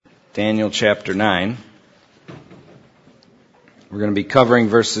Daniel chapter 9. We're going to be covering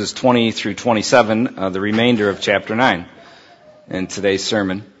verses 20 through 27, the remainder of chapter 9 in today's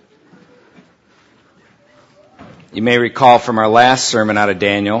sermon. You may recall from our last sermon out of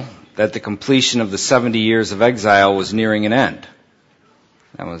Daniel that the completion of the 70 years of exile was nearing an end.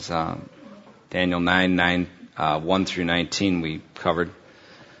 That was Daniel 9, 1 through 19 we covered.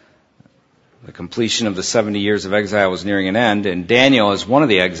 The completion of the 70 years of exile was nearing an end, and Daniel, as one of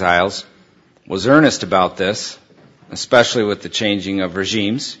the exiles, was earnest about this, especially with the changing of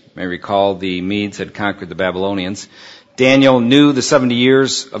regimes. You may recall the Medes had conquered the Babylonians. Daniel knew the 70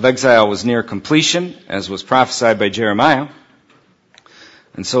 years of exile was near completion, as was prophesied by Jeremiah.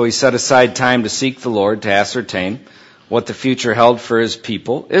 And so he set aside time to seek the Lord to ascertain what the future held for his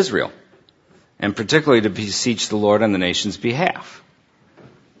people, Israel, and particularly to beseech the Lord on the nation's behalf,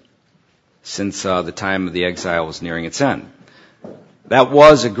 since the time of the exile was nearing its end. That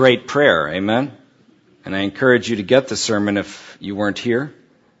was a great prayer, amen? And I encourage you to get the sermon if you weren't here.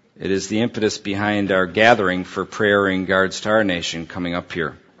 It is the impetus behind our gathering for prayer in regards to our nation coming up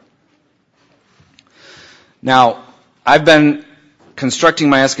here. Now, I've been constructing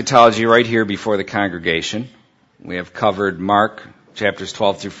my eschatology right here before the congregation. We have covered Mark chapters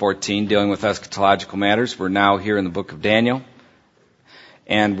 12 through 14 dealing with eschatological matters. We're now here in the book of Daniel.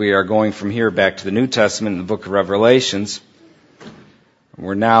 And we are going from here back to the New Testament in the book of Revelations.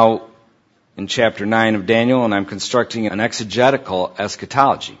 We're now in chapter 9 of Daniel, and I'm constructing an exegetical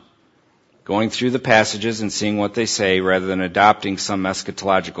eschatology, going through the passages and seeing what they say rather than adopting some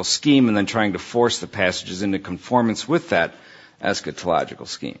eschatological scheme and then trying to force the passages into conformance with that eschatological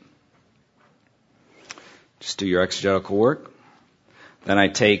scheme. Just do your exegetical work. Then I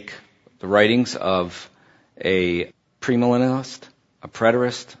take the writings of a premillennialist, a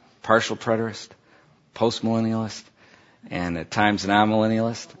preterist, partial preterist, postmillennialist, and at times an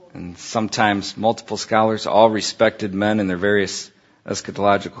amillennialist, and sometimes multiple scholars, all respected men in their various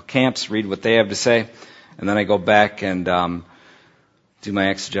eschatological camps, read what they have to say, and then I go back and do my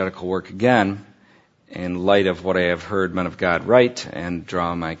exegetical work again in light of what I have heard men of God write and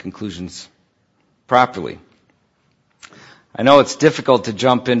draw my conclusions properly. I know it's difficult to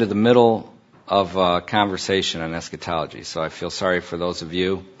jump into the middle of a conversation on eschatology, so I feel sorry for those of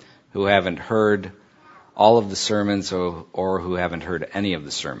you who haven't heard all of the sermons or who haven't heard any of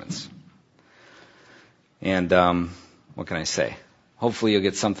the sermons. And what can I say? Hopefully you'll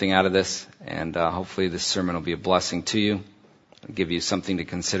get something out of this, and hopefully this sermon will be a blessing to you. It'll give you something to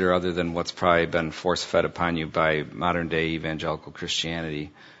consider other than what's probably been force-fed upon you by modern-day evangelical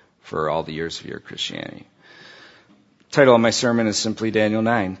Christianity for all the years of your Christianity. The title of my sermon is simply Daniel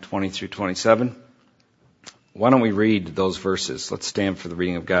 9, 20 through 27. Why don't we read those verses? Let's stand for the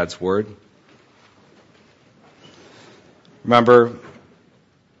reading of God's Word. Remember,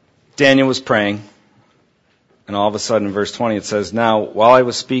 Daniel was praying, and all of a sudden in verse 20 it says, "Now, while I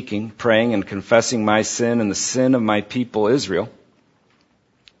was speaking, praying, and confessing my sin and the sin of my people Israel,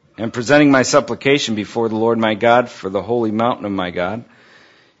 and presenting my supplication before the Lord my God for the holy mountain of my God,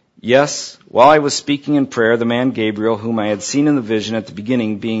 yes, while I was speaking in prayer, the man Gabriel, whom I had seen in the vision at the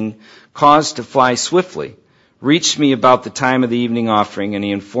beginning, being caused to fly swiftly, reached me about the time of the evening offering, and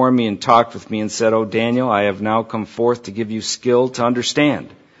he informed me and talked with me and said, 'O Daniel, I have now come forth to give you skill to understand.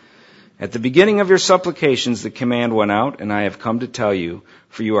 At the beginning of your supplications the command went out, and I have come to tell you,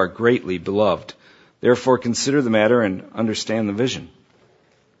 for you are greatly beloved. Therefore consider the matter and understand the vision.'"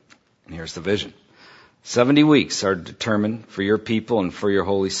 And here's the vision. 70 weeks are determined for your people and for your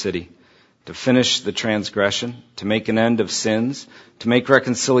holy city, to finish the transgression, to make an end of sins, to make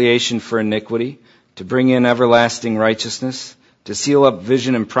reconciliation for iniquity, to bring in everlasting righteousness, to seal up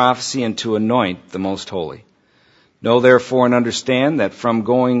vision and prophecy, and to anoint the most holy. Know therefore and understand that from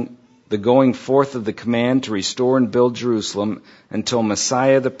the going forth of the command to restore and build Jerusalem until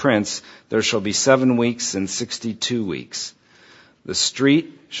Messiah the Prince, there shall be 7 weeks and 62 weeks. The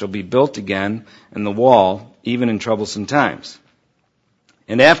street shall be built again, and the wall, even in troublesome times.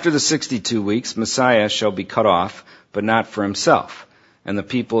 And after the 62 weeks, Messiah shall be cut off, but not for himself. And the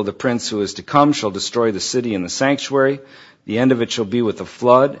people of the prince who is to come shall destroy the city and the sanctuary. The end of it shall be with a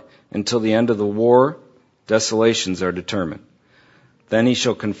flood. Until the end of the war, desolations are determined. Then he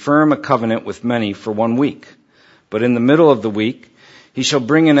shall confirm a covenant with many for 1 week. But in the middle of the week, he shall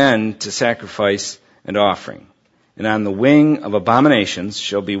bring an end to sacrifice and offering. And on the wing of abominations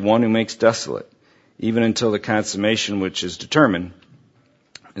shall be one who makes desolate, even until the consummation which is determined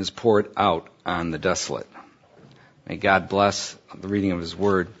is poured out on the desolate. May God bless the reading of His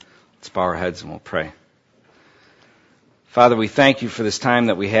Word. Let's bow our heads and we'll pray. Father, we thank you for this time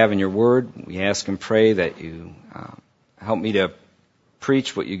that we have in your Word. We ask and pray that you help me to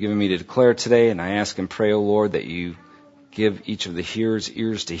preach what you've given me to declare today, and I ask and pray, O Lord, that you give each of the hearers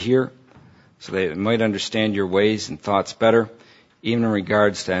ears to hear, so that they might understand your ways and thoughts better, even in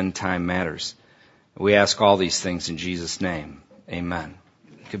regards to end-time matters. We ask all these things in Jesus' name. Amen.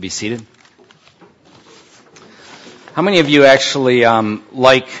 You could be seated. How many of you actually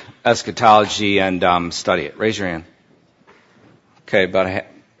like eschatology and study it? Raise your hand. Okay,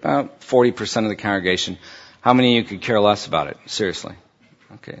 about 40% of the congregation. How many of you could care less about it? Seriously.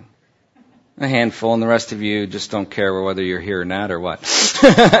 Okay. A handful, and the rest of you just don't care whether you're here or not or what.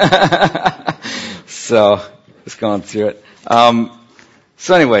 So, just going through it.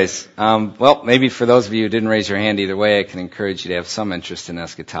 So anyways, well, maybe for those of you who didn't raise your hand either way, I can encourage you to have some interest in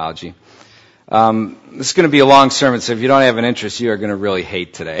eschatology. This is going to be a long sermon, so if you don't have an interest, you are going to really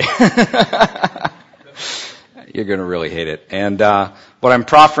hate today. You're going to really hate it. And what I'm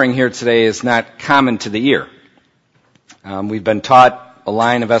proffering here today is not common to the ear. We've been taught a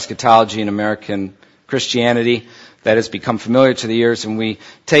line of eschatology in American Christianity that has become familiar to the ears, and we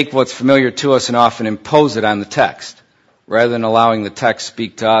take what's familiar to us and often impose it on the text. Rather than allowing the text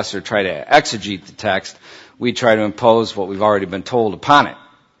speak to us or try to exegete the text, we try to impose what we've already been told upon it.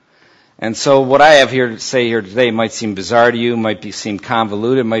 And so what I have here to say here today might seem bizarre to you, might seem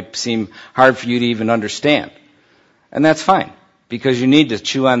convoluted, might seem hard for you to even understand. And that's fine, because you need to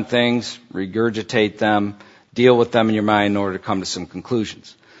chew on things, regurgitate them, deal with them in your mind in order to come to some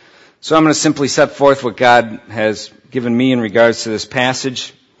conclusions. So I'm going to simply set forth what God has given me in regards to this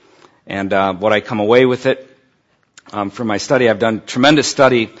passage and what I come away with it. From my study, I've done tremendous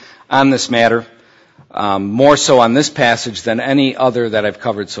study on this matter, more so on this passage than any other that I've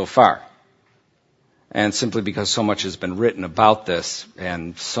covered so far. And simply because so much has been written about this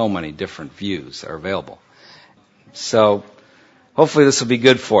and so many different views are available. So hopefully this will be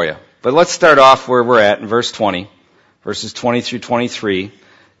good for you. But let's start off where we're at in verse 20, verses 20 through 23.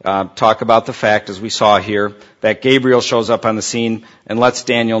 Talk about the fact, as we saw here, that Gabriel shows up on the scene and lets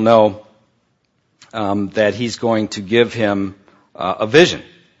Daniel know that he's going to give him a vision.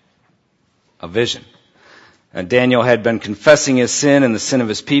 A vision. And Daniel had been confessing his sin and the sin of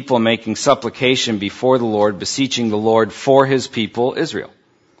his people, and making supplication before the Lord, beseeching the Lord for his people, Israel.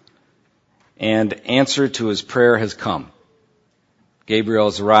 And answer to his prayer has come. Gabriel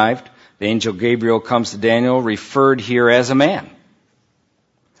has arrived. The angel Gabriel comes to Daniel, referred here as a man.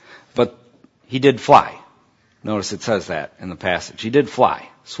 But he did fly. Notice it says that in the passage. He did fly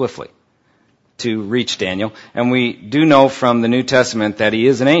swiftly to reach Daniel. And we do know from the New Testament that he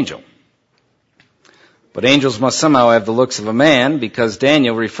is an angel. But angels must somehow have the looks of a man, because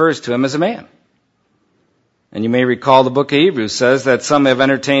Daniel refers to him as a man. And you may recall the book of Hebrews says that some have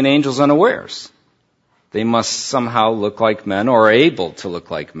entertained angels unawares. They must somehow look like men, or are able to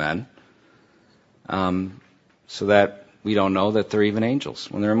look like men, so that we don't know that they're even angels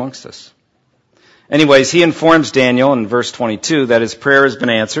when they're amongst us. Anyways, he informs Daniel in verse 22 that his prayer has been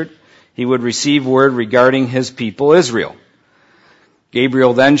answered. He would receive word regarding his people Israel.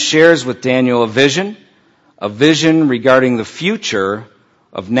 Gabriel then shares with Daniel a vision regarding the future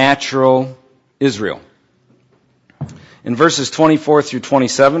of natural Israel. In verses 24 through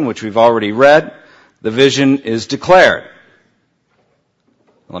 27, which we've already read, the vision is declared.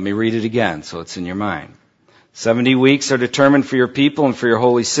 Let me read it again so it's in your mind. 70 weeks are determined for your people and for your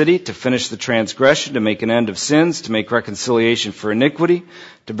holy city, to finish the transgression, to make an end of sins, to make reconciliation for iniquity,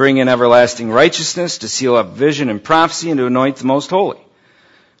 to bring in everlasting righteousness, to seal up vision and prophecy, and to anoint the most holy.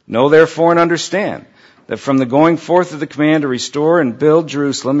 Know therefore and understand that from the going forth of the command to restore and build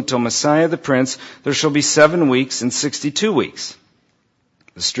Jerusalem until Messiah the Prince, there shall be 7 weeks and 62 weeks.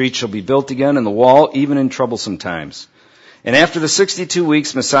 The street shall be built again, and the wall even in troublesome times. And after the 62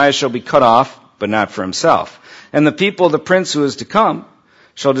 weeks, Messiah shall be cut off, but not for himself. And the people of the Prince who is to come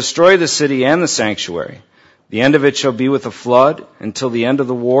shall destroy the city and the sanctuary. The end of it shall be with a flood. Until the end of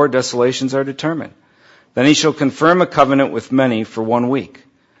the war, desolations are determined. Then he shall confirm a covenant with many for 1 week.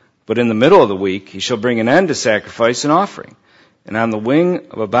 But in the middle of the week he shall bring an end to sacrifice and offering. And on the wing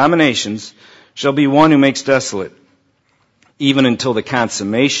of abominations shall be one who makes desolate, even until the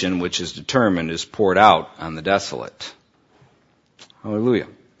consummation which is determined is poured out on the desolate. Hallelujah.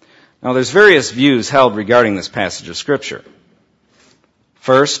 Now there's various views held regarding this passage of Scripture.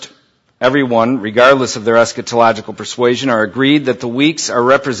 First, everyone, regardless of their eschatological persuasion, are agreed that the weeks are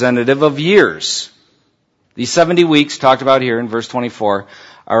representative of years. These 70 weeks talked about here in verse 24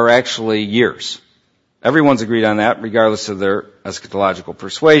 are actually years. Everyone's agreed on that, regardless of their eschatological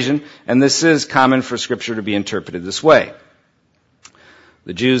persuasion, and this is common for Scripture to be interpreted this way.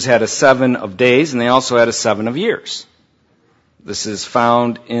 The Jews had a 7 of days, and they also had a 7 of years. This is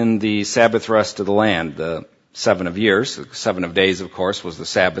found in the Sabbath rest of the land, the 7 of years. 7 of days, of course, was the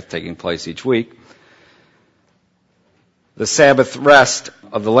Sabbath taking place each week. The Sabbath rest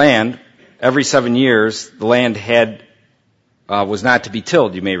of the land, every 7 years, the land was not to be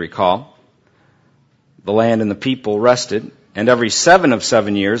tilled, you may recall. The land and the people rested. And every 7 of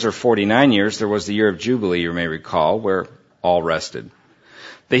 7 years, or 49 years, there was the year of Jubilee, you may recall, where all rested.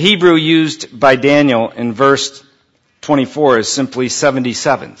 The Hebrew used by Daniel in verse 24 is simply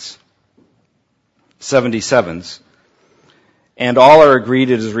 77s. 77s. And all are agreed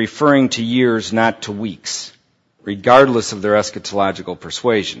it is referring to years, not to weeks, regardless of their eschatological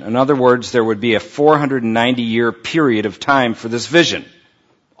persuasion. In other words, there would be a 490-year period of time for this vision.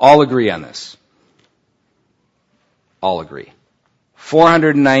 All agree on this. All agree.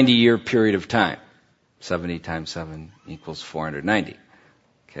 490-year period of time. 70 times 7 equals 490.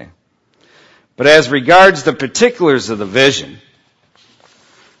 Okay. But as regards the particulars of the vision,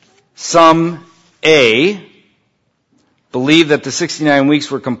 some believe that the 69 weeks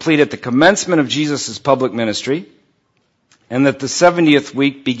were complete at the commencement of Jesus' public ministry, and that the 70th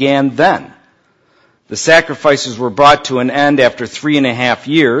week began then. The sacrifices were brought to an end after 3.5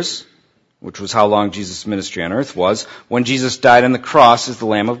 years, which was how long Jesus' ministry on earth was, when Jesus died on the cross as the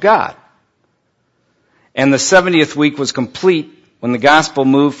Lamb of God. And the 70th week was complete when the gospel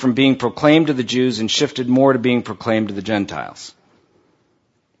moved from being proclaimed to the Jews and shifted more to being proclaimed to the Gentiles.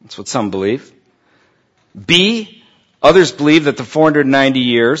 That's what some believe. Others believe that the 490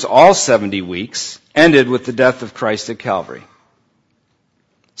 years, all 70 weeks, ended with the death of Christ at Calvary.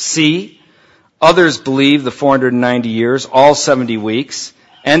 Others believe the 490 years, all 70 weeks,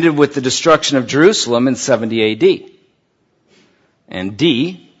 ended with the destruction of Jerusalem in 70 A.D. And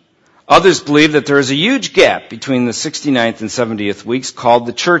others believe that there is a huge gap between the 69th and 70th weeks called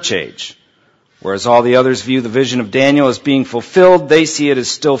the church age. Whereas all the others view the vision of Daniel as being fulfilled, they see it as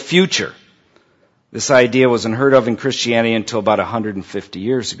still future. This idea was unheard of in Christianity until about 150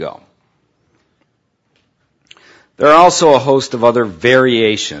 years ago. There are also a host of other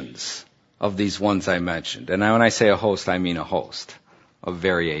variations of these ones I mentioned. And when I say a host, I mean a host of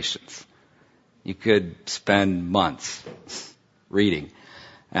variations. You could spend months reading.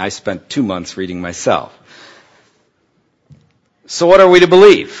 And I spent 2 months reading myself. So what are we to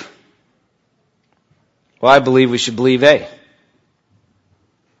believe? Well, I believe we should believe A.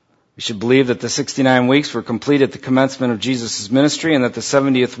 We should believe that the 69 weeks were complete at the commencement of Jesus' ministry and that the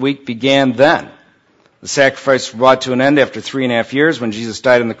 70th week began then. The sacrifice was brought to an end after 3.5 years when Jesus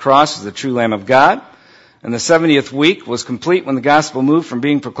died on the cross as the true Lamb of God. And the 70th week was complete when the gospel moved from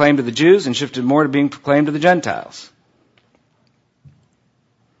being proclaimed to the Jews and shifted more to being proclaimed to the Gentiles.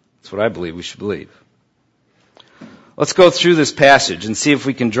 That's what I believe we should believe. Let's go through this passage and see if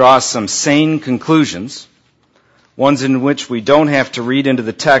we can draw some sane conclusions, ones in which we don't have to read into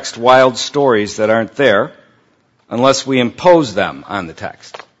the text wild stories that aren't there, unless we impose them on the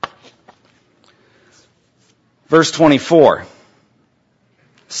text. Verse 24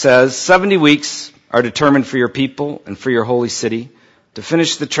 says, 70 weeks are determined for your people and for your holy city, to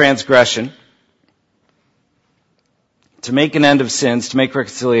finish the transgression, to make an end of sins, to make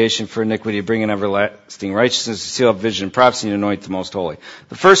reconciliation for iniquity, to bring in everlasting righteousness, to seal up vision and prophecy, and anoint the most holy.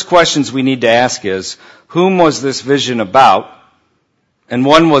 The first questions we need to ask is, whom was this vision about, and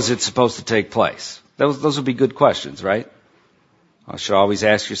when was it supposed to take place? Those would be good questions, right? You should always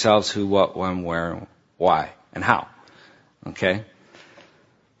ask yourselves who, what, when, where, why, and how. Okay?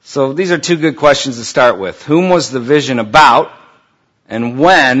 So these are 2 good questions to start with. Whom was the vision about, and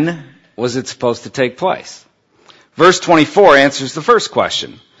when was it supposed to take place? Verse 24 answers the first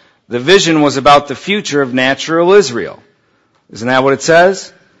question. The vision was about the future of natural Israel. Isn't that what it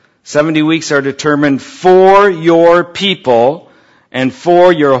says? 70 weeks are determined for your people and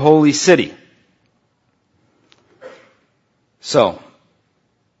for your holy city. So,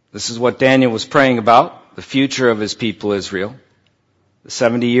 this is what Daniel was praying about, the future of his people Israel. The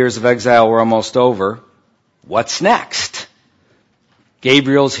 70 years of exile were almost over. What's next?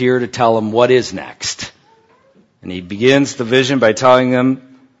 Gabriel's here to tell him what is next. And he begins the vision by telling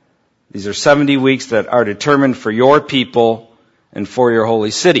them, these are 70 weeks that are determined for your people and for your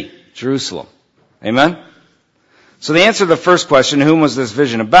holy city, Jerusalem. Amen? So the answer to the first question, whom was this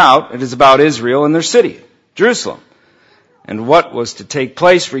vision about? It is about Israel and their city, Jerusalem, and what was to take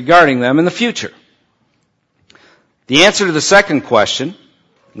place regarding them in the future. The answer to the second question,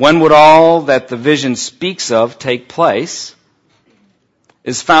 when would all that the vision speaks of take place,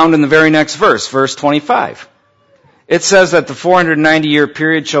 is found in the very next verse, verse 25. It says that the 490-year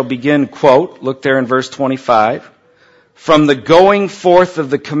period shall begin, quote, look there in verse 25, from the going forth of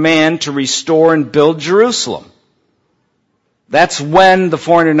the command to restore and build Jerusalem. That's when the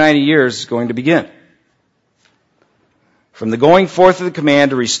 490 years is going to begin. from the going forth of the command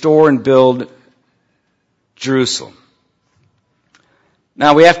to restore and build Jerusalem.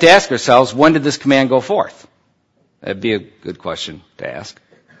 Now we have to ask ourselves, when did this command go forth? That'd be a good question to ask.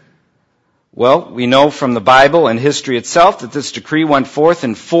 Well, we know from the Bible and history itself that this decree went forth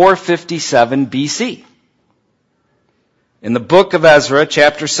in 457 BC. In the book of Ezra,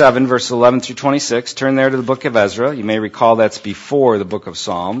 chapter 7, verse 11 through 26, turn there to the book of Ezra. You may recall that's before the book of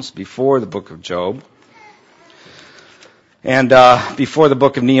Psalms, before the book of Job, and before the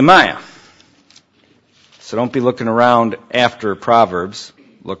book of Nehemiah. So don't be looking around after Proverbs.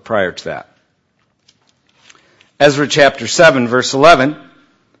 Look prior to that. Ezra chapter 7, verse 11.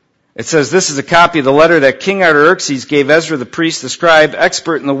 It says, "This is a copy of the letter that King Artaxerxes gave Ezra the priest, the scribe,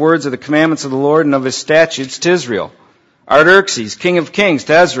 expert in the words of the commandments of the Lord and of his statutes to Israel. Artaxerxes, king of kings,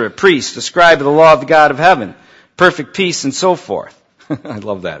 to Ezra, priest, the scribe of the law of the God of heaven, perfect peace, and so forth." I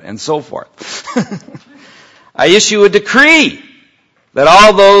love that, and so forth. "I issue a decree that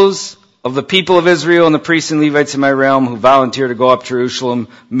all those of the people of Israel and the priests and Levites in my realm who volunteer to go up to Jerusalem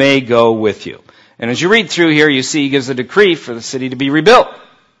may go with you." And as you read through here, you see he gives a decree for the city to be rebuilt.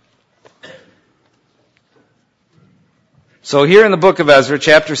 So here in the book of Ezra,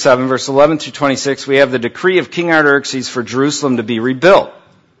 chapter 7, verse 11 through 26, we have the decree of King Artaxerxes for Jerusalem to be rebuilt,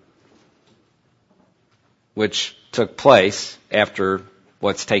 which took place after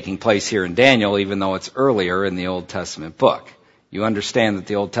what's taking place here in Daniel, even though it's earlier in the Old Testament book. You understand that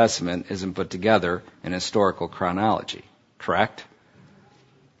the Old Testament isn't put together in historical chronology, correct?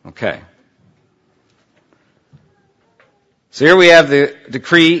 Okay. So here we have the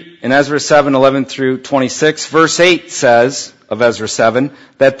decree in Ezra 7, 11 through 26. Verse 8 says of Ezra 7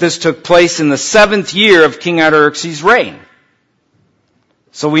 that this took place in the 7th year of King Artaxerxes' reign.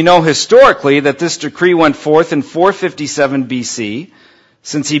 So we know historically that this decree went forth in 457 BC,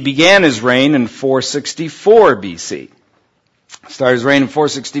 since he began his reign in 464 BC. Started his reign in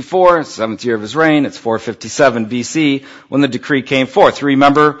 464, 7th year of his reign, it's 457 BC when the decree came forth.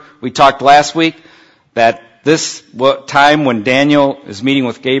 Remember, we talked last week that this time when Daniel is meeting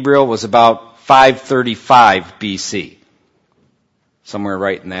with Gabriel was about 535 BC. Somewhere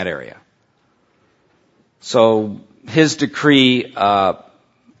right in that area. So his decree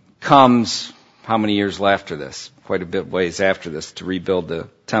comes how many years after this? Quite a bit ways after this to rebuild the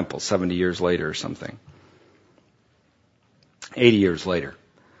temple, 70 years later or something. 80 years later.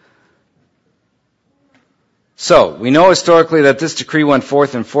 So, we know historically that this decree went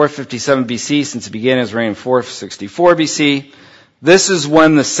forth in 457 BC since it began his reign in 464 BC. This is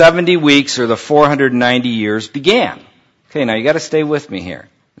when the 70 weeks or the 490 years began. Okay, now you got to stay with me here.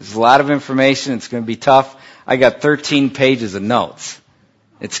 There's a lot of information. It's going to be tough. I got 13 pages of notes.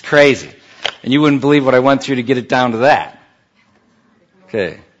 It's crazy. And you wouldn't believe what I went through to get it down to that.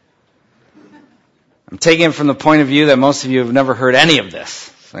 Okay. I'm taking it from the point of view that most of you have never heard any of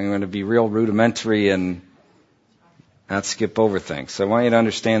this. So I'm going to be real rudimentary and not skip over things. So I want you to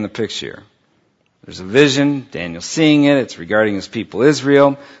understand the picture. There's a vision, Daniel's seeing it, it's regarding his people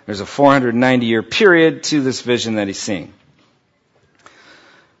Israel. There's a 490-year period to this vision that he's seeing.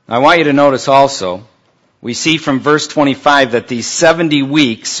 Now I want you to notice also, we see from verse 25 that these 70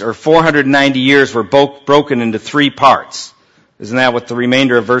 weeks or 490 years were broken into 3 parts. Isn't that what the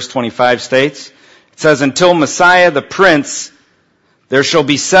remainder of verse 25 states? It says, "Until Messiah the Prince, there shall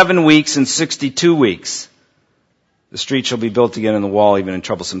be 7 weeks and 62 weeks. The street shall be built again and the wall even in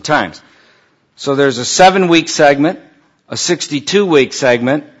troublesome times." So there's a 7-week segment, a 62-week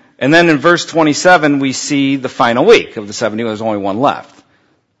segment, and then in verse 27 we see the final week of the 70. There's only one left,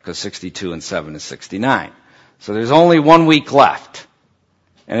 because 62 and 7 is 69. So there's only 1 week left.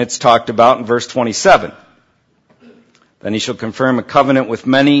 And it's talked about in verse 27. "Then he shall confirm a covenant with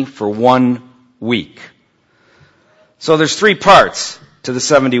many for 1 week." So there's 3 parts to the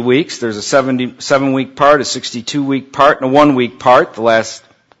 70 weeks. There's a 7-week part, a 62-week part, and a 1-week part, the last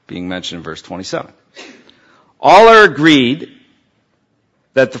being mentioned in verse 27. All are agreed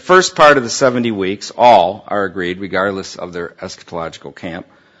that the first part of the 70 weeks, all are agreed, regardless of their eschatological camp,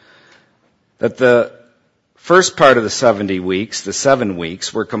 that the first part of the 70 weeks, the 7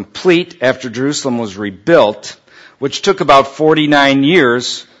 weeks, were complete after Jerusalem was rebuilt, which took about 49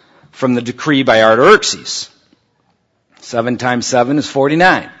 years from the decree by Artaxerxes. 7 times 7 is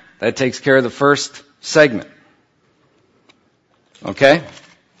 49. That takes care of the first segment. Okay?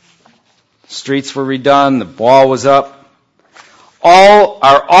 Streets were redone, the wall was up. All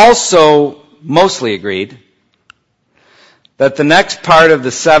are also mostly agreed that the next part of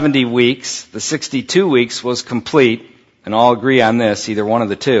the 70 weeks, the 62 weeks, was complete, and all agree on this, either one of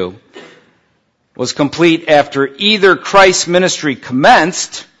the two, was complete after either Christ's ministry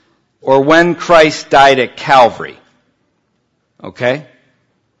commenced or when Christ died at Calvary. Okay?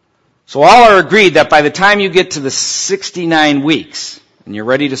 So all are agreed that by the time you get to the 69 weeks, and you're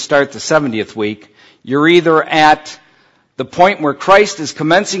ready to start the 70th week, you're either at the point where Christ is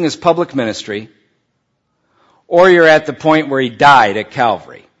commencing his public ministry, or you're at the point where he died at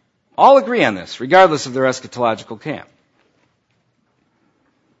Calvary. All agree on this, regardless of their eschatological camp.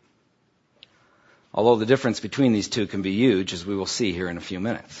 Although the difference between these two can be huge, as we will see here in a few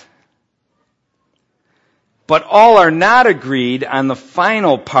minutes. But all are not agreed on the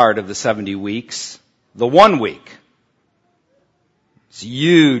final part of the 70 weeks, the 1 week. It's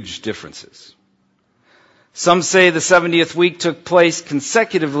huge differences. Some say the 70th week took place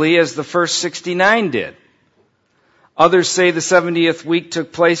consecutively as the first 69 did. Others say the 70th week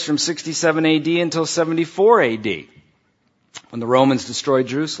took place from 67 AD until 74 AD, when the Romans destroyed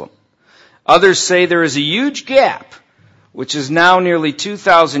Jerusalem. Others say there is a huge gap, which is now nearly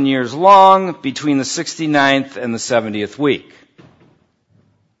 2,000 years long, between the 69th and the 70th week.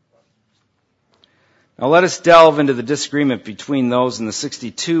 Now let us delve into the disagreement between those in the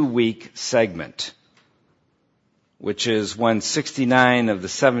 62-week segment, which is when 69 of the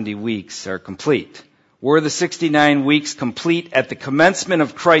 70 weeks are complete. Were the 69 weeks complete at the commencement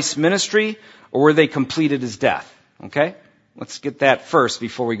of Christ's ministry, or were they complete at his death? Okay? Let's get that first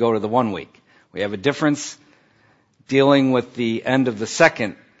before we go to the 1 week. We have a difference dealing with the end of the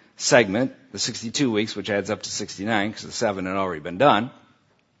second segment, the 62 weeks, which adds up to 69 because the 7 had already been done.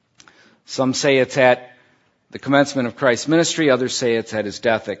 Some say it's at the commencement of Christ's ministry. Others say it's at his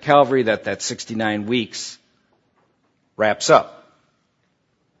death at Calvary, that 69 weeks wraps up.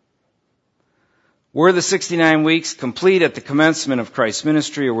 Were the 69 weeks complete at the commencement of Christ's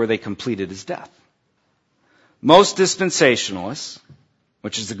ministry, or were they complete at his death? Most dispensationalists,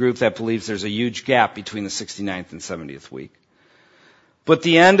 which is the group that believes there's a huge gap between the 69th and 70th week, put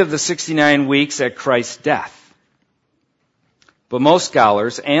the end of the 69 weeks at Christ's death. But most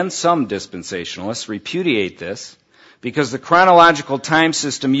scholars and some dispensationalists repudiate this because the chronological time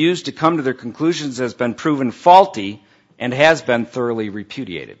system used to come to their conclusions has been proven faulty and has been thoroughly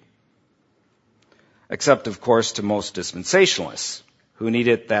repudiated. Except, of course, to most dispensationalists, who need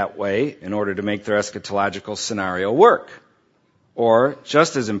it that way in order to make their eschatological scenario work. Or,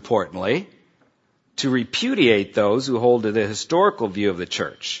 just as importantly, to repudiate those who hold to the historical view of the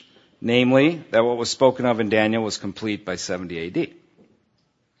church, namely, that what was spoken of in Daniel was complete by 70 AD.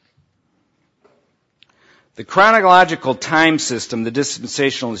 The chronological time system the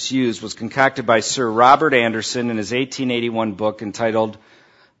dispensationalists used was concocted by Sir Robert Anderson in his 1881 book entitled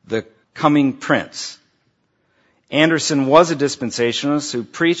The Coming Prince. Anderson was a dispensationalist who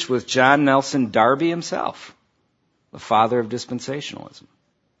preached with John Nelson Darby himself, the father of dispensationalism.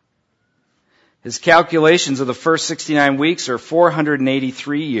 His calculations of the first 69 weeks are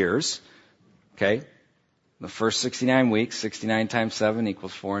 483 years. Okay? The first 69 weeks, 69 times 7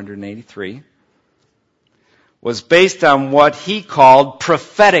 equals 483. Was based on what he called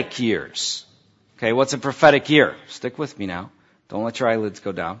prophetic years. Okay, what's a prophetic year? Stick with me now. Don't let your eyelids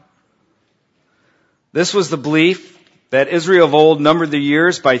go down. This was the belief that Israel of old numbered the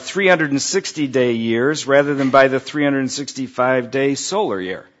years by 360-day years rather than by the 365-day solar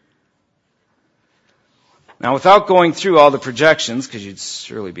year. Now, without going through all the projections, because you'd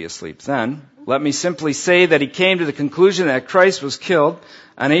surely be asleep then, let me simply say that he came to the conclusion that Christ was killed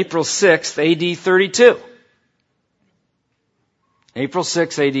on April 6th, AD 32. April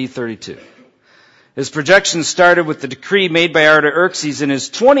 6, AD 32. His projections started with the decree made by Artaxerxes in his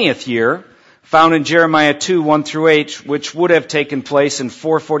 20th year, found in Jeremiah 2, 1 through 8, which would have taken place in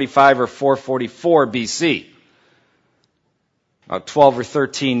 445 or 444 BC. About 12 or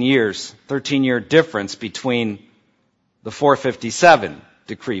 13 years, 13-year difference between the 457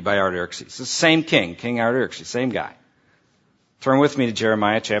 decree by Artaxerxes. The same king, King Artaxerxes, same guy. Turn with me to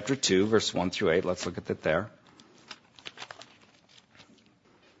Jeremiah chapter 2, verse 1 through 8. Let's look at that there.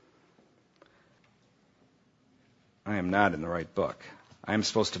 I am not in the right book. I am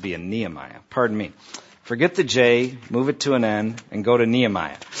supposed to be in Nehemiah. Pardon me. Forget the J, move it to an N, and go to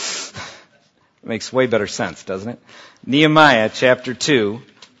Nehemiah. It makes way better sense, doesn't it? Nehemiah chapter 2,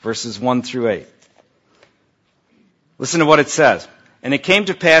 verses 1 through 8. Listen to what it says. And it came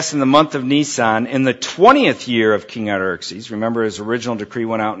to pass in the month of Nisan, in the 20th year of King Artaxerxes, remember his original decree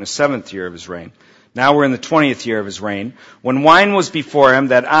went out in the 7th year of his reign. Now we're in the 20th year of his reign. When wine was before him,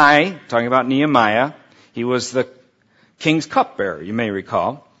 that I, talking about Nehemiah, he was the king's cupbearer, you may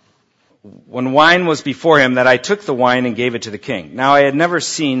recall. When wine was before him, that I took the wine and gave it to the king. Now I had never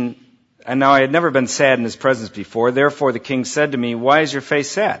been sad in his presence before. Therefore the king said to me, why is your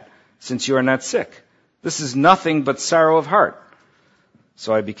face sad, since you are not sick? This is nothing but sorrow of heart.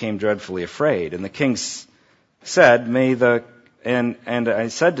 So I became dreadfully afraid. And the king said, may the And I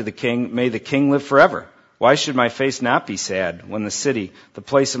said to the king, may the king live forever. Why should my face not be sad when the city, the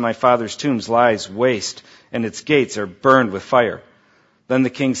place of my father's tombs, lies waste and its gates are burned with fire? Then the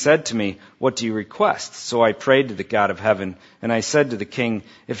king said to me, what do you request? So I prayed to the God of heaven, and I said to the king,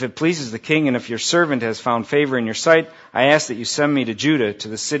 if it pleases the king, and if your servant has found favor in your sight, I ask that you send me to Judah, to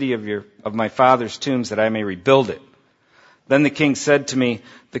the city of my father's tombs, that I may rebuild it. Then the king said to me,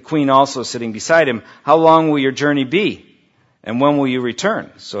 the queen also sitting beside him, how long will your journey be? And when will you return?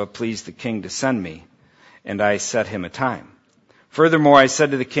 So it pleased the king to send me, and I set him a time. Furthermore, I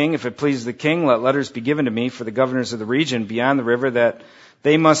said to the king, if it pleases the king, let letters be given to me for the governors of the region beyond the river, that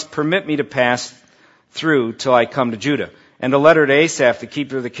they must permit me to pass through till I come to Judah. And a letter to Asaph, the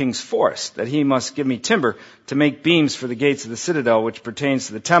keeper of the king's forest, that he must give me timber to make beams for the gates of the citadel, which pertains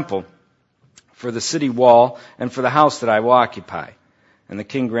to the temple, for the city wall, and for the house that I will occupy. And the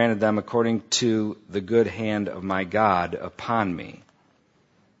king granted them according to the good hand of my God upon me.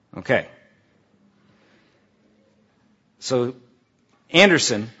 Okay. So Sir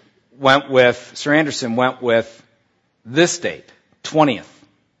Anderson went with this date, 20th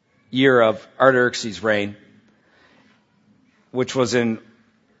year of Artaxerxes' reign, which was in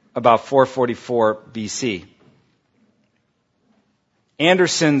about 444 BC.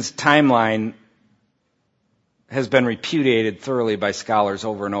 Anderson's timeline has been repudiated thoroughly by scholars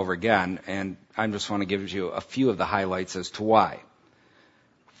over and over again, and I just want to give you a few of the highlights as to why.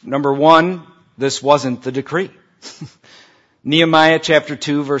 Number one, this wasn't the decree. Nehemiah chapter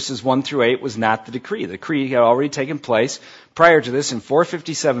 2 verses 1 through 8 was not the decree. The decree had already taken place prior to this in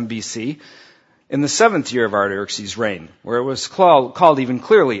 457 BC, in the 7th year of Artaxerxes' reign, where it was called even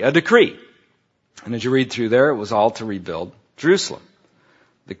clearly a decree. And as you read through there, it was all to rebuild Jerusalem.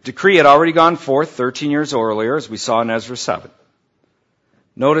 The decree had already gone forth 13 years earlier, as we saw in Ezra 7.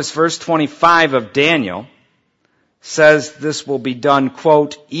 Notice verse 25 of Daniel says this will be done,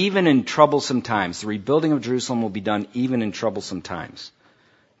 quote, even in troublesome times. The rebuilding of Jerusalem will be done even in troublesome times.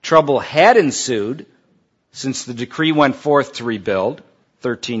 Trouble had ensued since the decree went forth to rebuild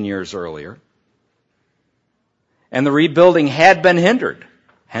 13 years earlier. And the rebuilding had been hindered,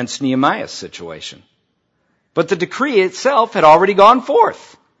 hence Nehemiah's situation. But the decree itself had already gone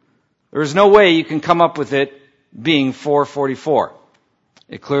forth. There is no way you can come up with it being 444.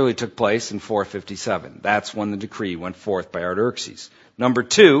 It clearly took place in 457. That's when the decree went forth by Artaxerxes. Number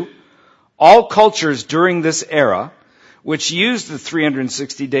two, all cultures during this era, which used the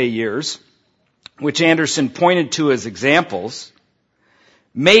 360-day years, which Anderson pointed to as examples,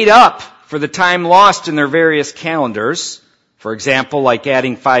 made up for the time lost in their various calendars, for example, like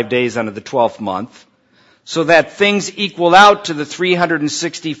adding 5 days onto the 12th month, so that things equaled out to the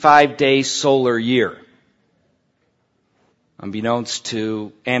 365-day solar year. Unbeknownst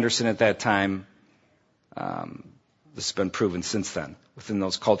to Anderson at that time, this has been proven since then within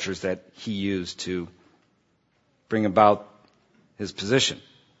those cultures that he used to bring about his position,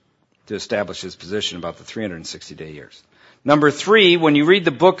 to establish his position about the 360-day years. Number three, when you read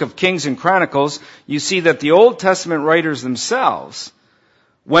the book of Kings and Chronicles, you see that the Old Testament writers themselves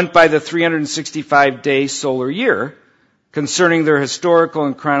went by the 365-day solar year concerning their historical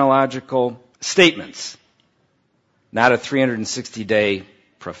and chronological statements, not a 360-day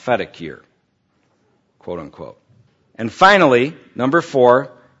prophetic year, quote unquote. And finally, number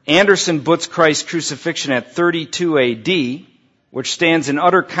four, Anderson puts Christ's crucifixion at 32 AD, which stands in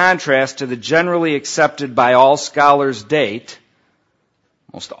utter contrast to the generally accepted by all scholars date,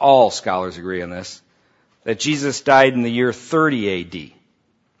 most all scholars agree on this, that Jesus died in the year 30 AD.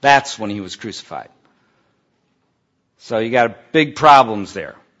 That's when he was crucified. So you got big problems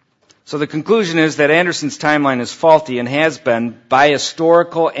there. So the conclusion is that Anderson's timeline is faulty and has been, by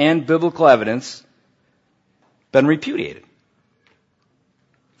historical and biblical evidence, been repudiated.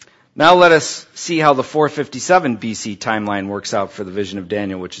 Now let us see how the 457 BC timeline works out for the vision of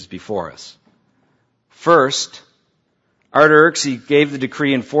Daniel, which is before us. First, Artaxerxes gave the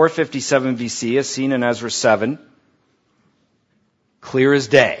decree in 457 BC, as seen in Ezra 7, clear as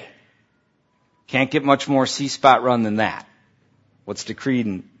day. Can't get much more C-spot run than that. What's decreed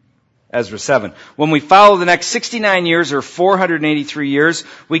in Ezra 7. When we follow the next 69 years, or 483 years,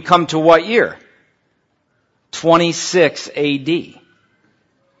 we come to what year? 26 AD.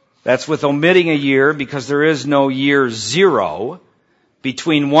 That's with omitting a year because there is no year 0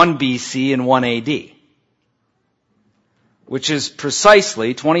 between 1 BC and 1 AD. Which is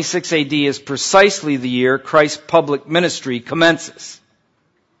precisely, 26 AD is precisely the year Christ's public ministry commences.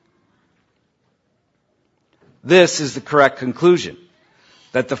 This is the correct conclusion.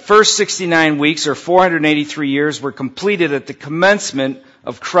 That the first 69 weeks, or 483 years, were completed at the commencement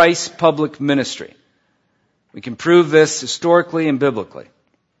of Christ's public ministry. We can prove this historically and biblically.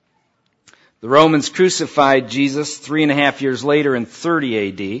 The Romans crucified Jesus 3.5 years later in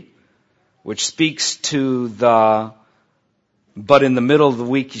 30 AD, which speaks to but in the middle of the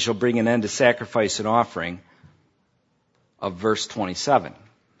week he shall bring an end to sacrifice and offering of verse 27.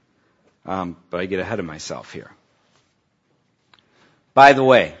 But I get ahead of myself here. By the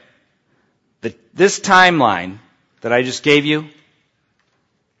way, this timeline that I just gave you,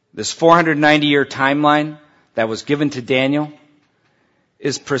 this 490-year timeline that was given to Daniel,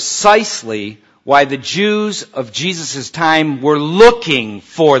 is precisely why the Jews of Jesus' time were looking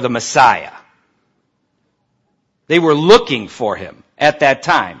for the Messiah. They were looking for him at that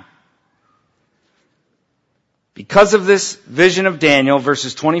time. Because of this vision of Daniel,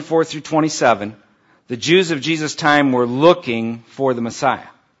 verses 24 through 27, the Jews of Jesus' time were looking for the Messiah.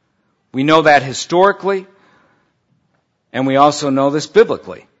 We know that historically, and we also know this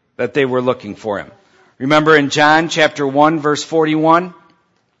biblically, that they were looking for him. Remember in John chapter 1, verse 41,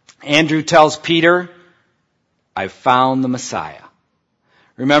 Andrew tells Peter, I found the Messiah.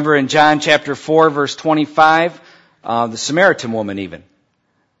 Remember in John chapter 4, verse 25, the Samaritan woman even.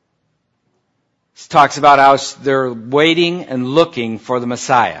 He talks about how they're waiting and looking for the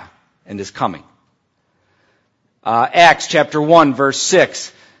Messiah and his coming. Acts chapter 1, verse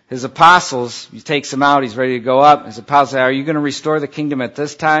 6, his apostles, he takes them out, he's ready to go up. His apostles say, are you going to restore the kingdom at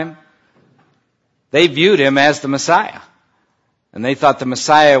this time? They viewed him as the Messiah. And they thought the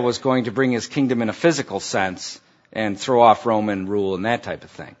Messiah was going to bring his kingdom in a physical sense and throw off Roman rule and that type of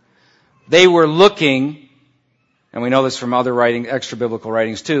thing. They were looking, and we know this from other writing, extra biblical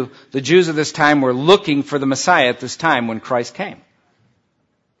writings too, the Jews of this time were looking for the Messiah at this time when Christ came.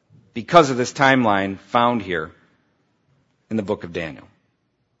 Because of this timeline found here in the book of Daniel.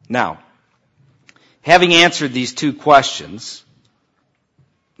 Now, having answered these two questions,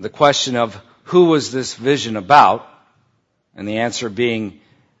 the question of who was this vision about, and the answer being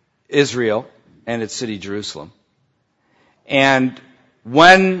Israel and its city Jerusalem, and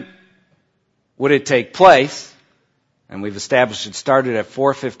when would it take place, and we've established it started at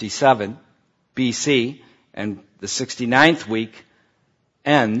 457 BC, and the 69th week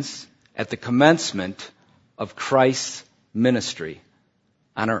ends at the commencement of Christ's ministry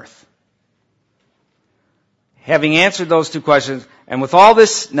on earth. Having answered those two questions, and with all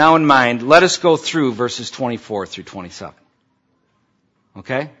this now in mind, let us go through verses 24 through 27.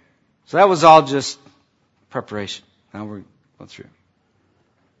 Okay? So that was all just preparation. Now we're going through.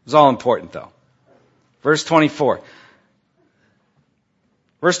 It was all important though. Verse 24.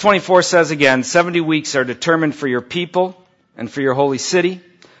 Verse 24 says again, 70 weeks are determined for your people and for your holy city,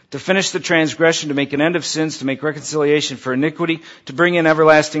 to finish the transgression, to make an end of sins, to make reconciliation for iniquity, to bring in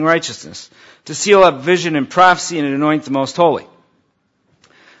everlasting righteousness, to seal up vision and prophecy, and anoint the most holy.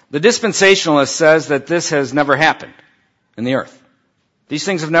 The dispensationalist says that this has never happened in the earth. These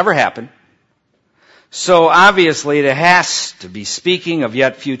things have never happened. So obviously it has to be speaking of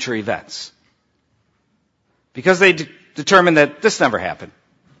yet future events. Because they determined that this never happened.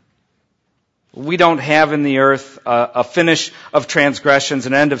 We don't have in the earth a finish of transgressions,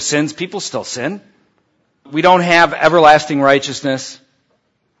 an end of sins. People still sin. We don't have everlasting righteousness.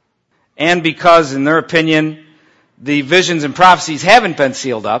 And because, in their opinion, the visions and prophecies haven't been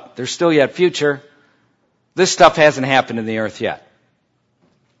sealed up, they're still yet future, this stuff hasn't happened in the earth yet.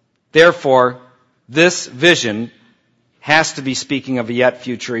 Therefore, this vision has to be speaking of a yet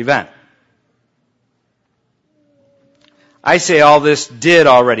future event. I say all this did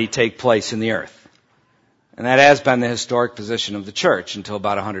already take place in the earth. And that has been the historic position of the church until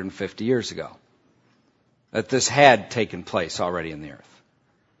about 150 years ago. That this had taken place already in the earth.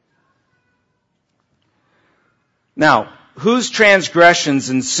 Now, whose transgressions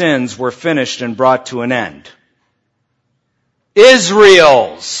and sins were finished and brought to an end?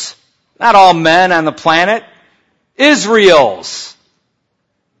 Israel's. Not all men on the planet. Israel's.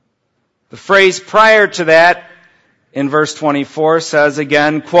 The phrase prior to that, in verse 24, says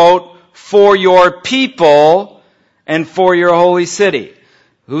again, quote, for your people and for your holy city.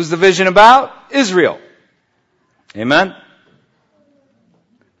 Who's the vision about? Israel. Amen?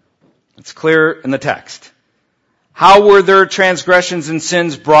 It's clear in the text. How were their transgressions and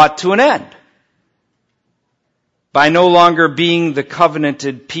sins brought to an end? By no longer being the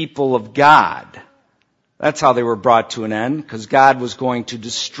covenanted people of God. That's how they were brought to an end, because God was going to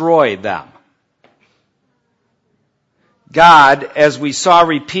destroy them. God, as we saw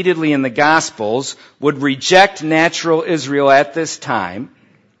repeatedly in the Gospels, would reject natural Israel at this time,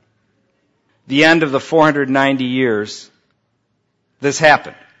 the end of the 490 years. This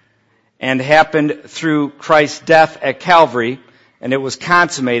happened. And happened through Christ's death at Calvary and it was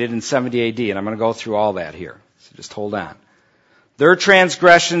consummated in 70 AD. And I'm going to go through all that here. So just hold on. Their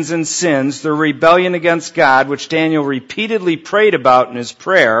transgressions and sins, their rebellion against God, which Daniel repeatedly prayed about in his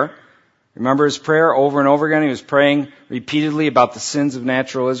prayer. Remember his prayer over and over again? He was praying repeatedly about the sins of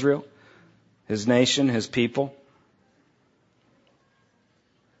natural Israel, his nation, his people.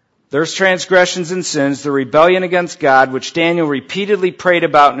 Their transgressions and sins, the rebellion against God, which Daniel repeatedly prayed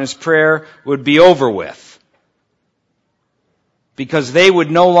about in his prayer, would be over with. Because they would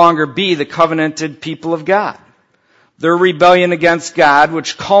no longer be the covenanted people of God. Their rebellion against God,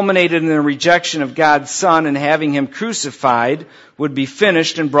 which culminated in the rejection of God's Son and having him crucified, would be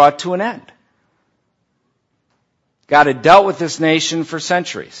finished and brought to an end. God had dealt with this nation for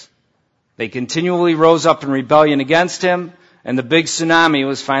centuries. They continually rose up in rebellion against him, and the big tsunami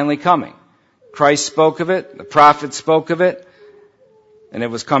was finally coming. Christ spoke of it, the prophets spoke of it, and it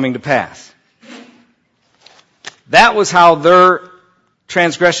was coming to pass. That was how their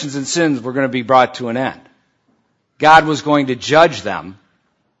transgressions and sins were going to be brought to an end. God was going to judge them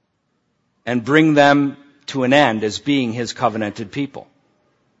and bring them to an end as being his covenanted people.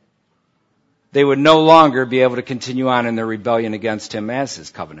 They would no longer be able to continue on in their rebellion against him as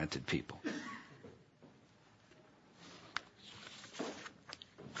his covenanted people.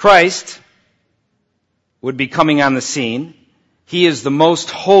 Christ would be coming on the scene. He is the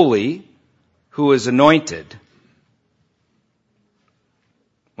most holy who is anointed.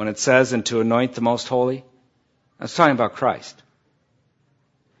 When it says, and to anoint the most holy, I was talking about Christ.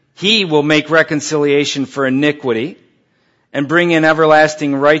 He will make reconciliation for iniquity and bring in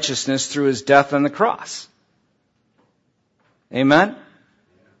everlasting righteousness through his death on the cross. Amen?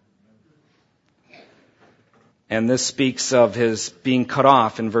 And this speaks of his being cut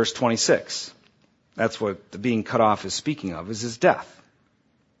off in verse 26. That's what the being cut off is speaking of, is his death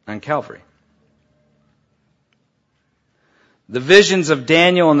on Calvary. The visions of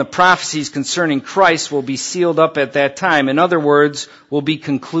Daniel and the prophecies concerning Christ will be sealed up at that time. In other words, will be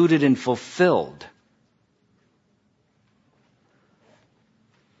concluded and fulfilled.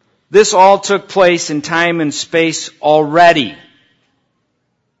 This all took place in time and space already.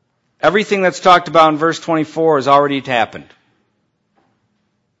 Everything that's talked about in verse 24 has already happened.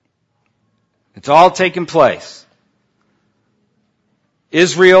 It's all taken place.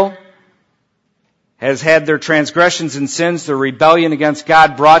 Israel has had their transgressions and sins, their rebellion against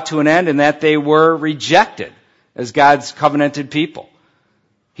God brought to an end, and that they were rejected as God's covenanted people.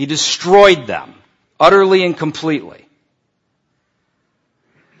 He destroyed them utterly and completely.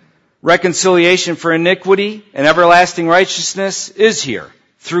 Reconciliation for iniquity and everlasting righteousness is here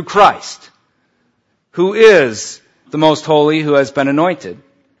through Christ, who is the most holy, who has been anointed.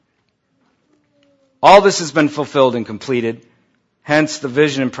 All this has been fulfilled and completed. Hence, the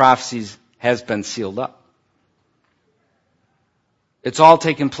vision and prophecies has been sealed up. It's all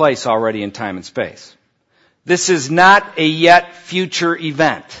taken place already in time and space. This is not a yet future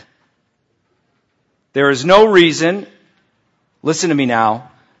event. There is no reason, listen to me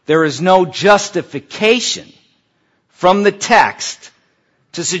now, there is no justification from the text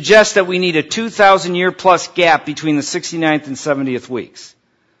to suggest that we need a 2,000-year plus gap between the 69th and 70th weeks.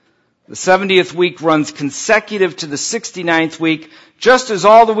 The 70th week runs consecutive to the 69th week, just as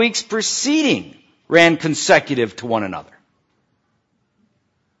all the weeks preceding ran consecutive to one another.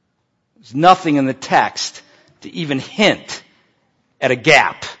 There's nothing in the text to even hint at a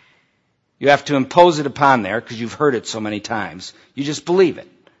gap. You have to impose it upon there because you've heard it so many times. You just believe it.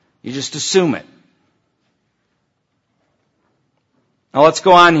 You just assume it. Now let's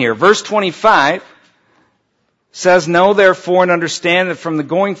go on here. Verse 25 says, "Know therefore and understand that from the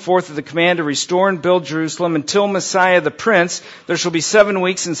going forth of the command to restore and build Jerusalem until Messiah the Prince, there shall be 7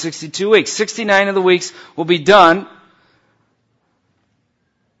 weeks and 62 weeks. 69 of the weeks will be done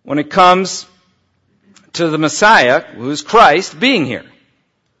when it comes to the Messiah, who is Christ, being here.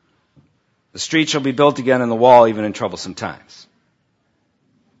 The street shall be built again and the wall even in troublesome times."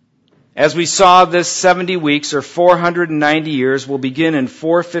 As we saw, this 70 weeks, or 490 years, will begin in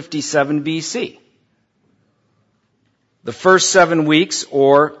 457 BC. The first 7 weeks,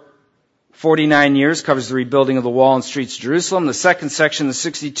 or 49 years, covers the rebuilding of the wall and streets of Jerusalem. The second section, the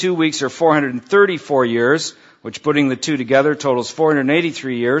 62 weeks, or 434 years, which putting the two together totals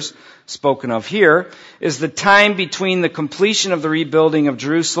 483 years, spoken of here, is the time between the completion of the rebuilding of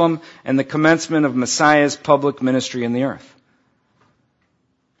Jerusalem and the commencement of Messiah's public ministry in the earth.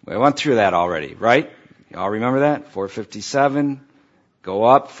 We went through that already, right? You all remember that? 457, go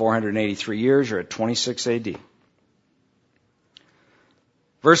up, 483 years, you're at 26 AD.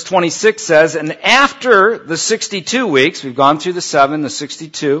 Verse 26 says, "And after the 62 weeks," we've gone through the 7, the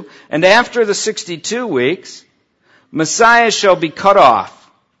 62, "and after the 62 weeks, Messiah shall be cut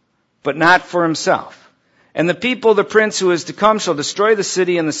off, but not for himself. And the people of the prince who is to come shall destroy the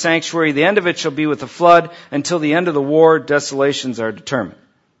city and the sanctuary. The end of it shall be with a flood. Until the end of the war, desolations are determined.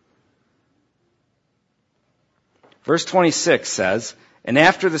 Verse 26 says, and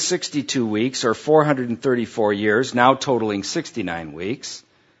after the 62 weeks, or 434 years, now totaling 69 weeks,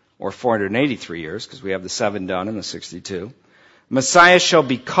 or 483 years, because we have the 7 done and the 62, Messiah shall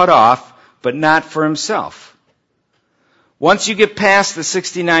be cut off, but not for himself. Once you get past the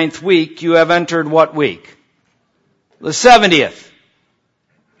 69th week, you have entered what week? The 70th.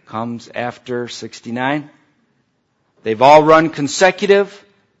 Comes after 69. They've all run consecutive.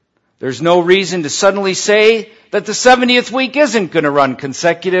 There's no reason to suddenly say that the 70th week isn't going to run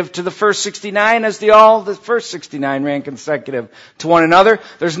consecutive to the first 69 as the first 69 ran consecutive to one another.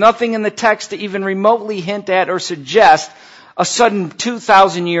 There's nothing in the text to even remotely hint at or suggest a sudden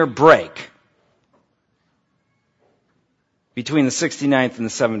 2,000-year break between the 69th and the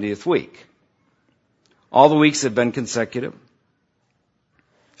 70th week. All the weeks have been consecutive,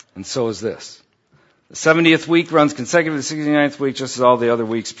 and so is this. The 70th week runs consecutive to the 69th week, just as all the other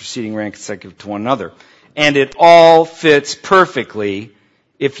weeks preceding ran consecutive to one another. And it all fits perfectly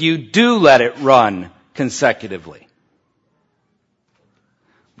if you do let it run consecutively.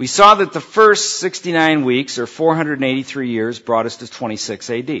 We saw that the first 69 weeks, or 483 years, brought us to 26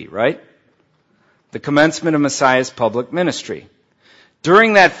 AD, right? The commencement of Messiah's public ministry.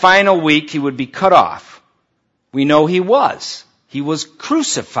 During that final week, he would be cut off. We know he was. He was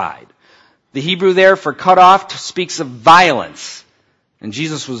crucified. The Hebrew there for cut off speaks of violence. And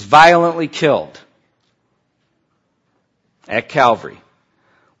Jesus was violently killed at Calvary.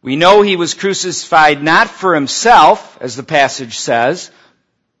 We know he was crucified not for himself, as the passage says,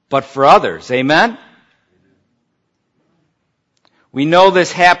 but for others. Amen? We know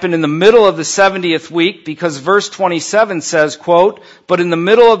this happened in the middle of the 70th week because verse 27 says, quote, but in the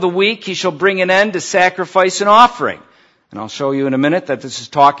middle of the week he shall bring an end to sacrifice and offering. And I'll show you in a minute that this is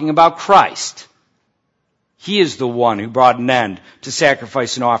talking about Christ. He is the one who brought an end to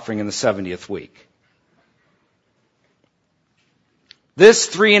sacrifice and offering in the 70th week. This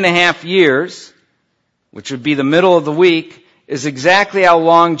 3.5 years, which would be the middle of the week, is exactly how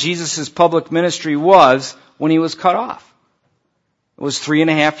long Jesus' public ministry was when he was cut off. It was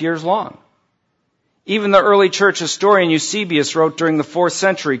 3.5 years long. Even the early church historian Eusebius wrote during the 4th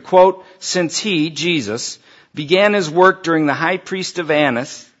century, quote, since he, Jesus, began his work during the high priesthood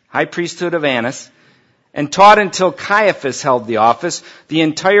of Annas, and taught until Caiaphas held the office, the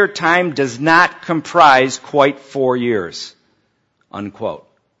entire time does not comprise quite 4 years, unquote.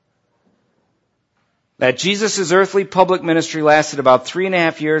 That Jesus' earthly public ministry lasted about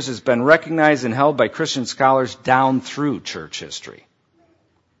 3.5 years has been recognized and held by Christian scholars down through church history.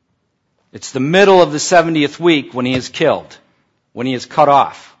 It's the middle of the 70th week when he is killed, when he is cut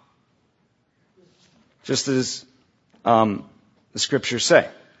off. Just as the scriptures say.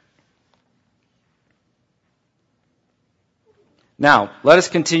 Now, let us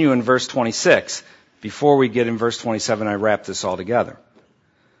continue in verse 26. Before we get in verse 27, I wrap this all together.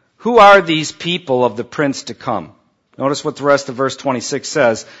 Who are these people of the prince to come? Notice what the rest of verse 26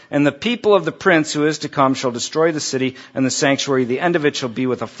 says. And the people of the prince who is to come shall destroy the city and the sanctuary. The end of it shall be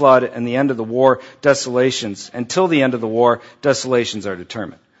with a flood, and the end of the war, desolations. Until the end of the war, desolations are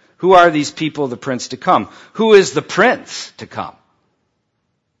determined. Who are these people of the prince to come? Who is the prince to come?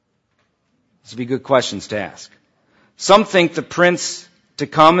 These would be good questions to ask. Some think the prince to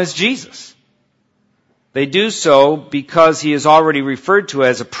come is Jesus. They do so because he is already referred to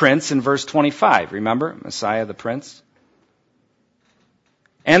as a prince in verse 25. Remember? Messiah the prince.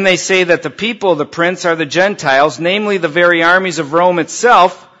 And they say that the people of the prince are the Gentiles, namely the very armies of Rome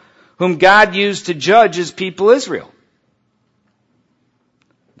itself, whom God used to judge his people Israel.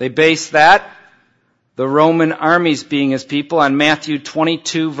 They base that, the Roman armies being his people, on Matthew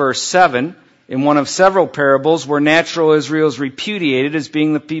 22 verse 7, in one of several parables where natural Israel is repudiated as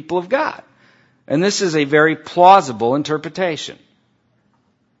being the people of God. And this is a very plausible interpretation.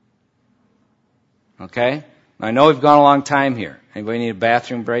 Okay? I know we've gone a long time here. Anybody need a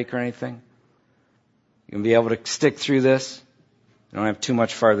bathroom break or anything? You can be able to stick through this. You don't have too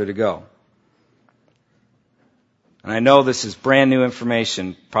much farther to go. And I know this is brand new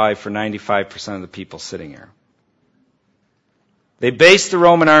information, probably for 95% of the people sitting here. They based the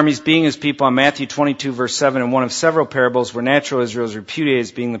Roman armies being his people on Matthew 22 verse 7 in one of several parables where natural Israel is repudiated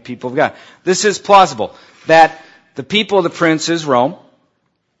as being the people of God. This is plausible, that the people of the prince is Rome,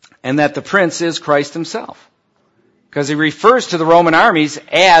 and that the prince is Christ himself. Because he refers to the Roman armies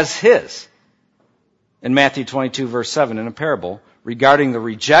as his in Matthew 22 verse 7 in a parable regarding the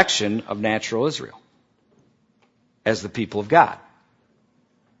rejection of natural Israel. as the people of God.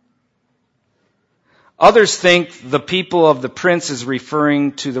 Others think the people of the prince is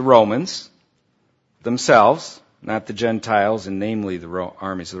referring to the Romans themselves, not the Gentiles, and namely the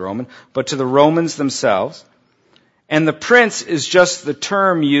armies of the Roman, but to the Romans themselves. And the prince is just the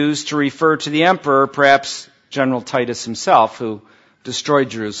term used to refer to the emperor, perhaps General Titus himself, who destroyed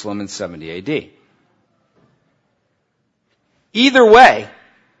Jerusalem in 70 AD. Either way,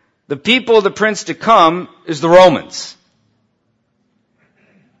 the people of the prince to come is the Romans.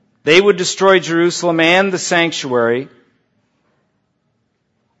 They would destroy Jerusalem and the sanctuary,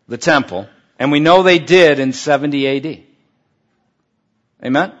 the temple, and we know they did in 70 AD.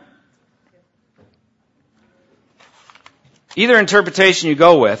 Amen? Either interpretation you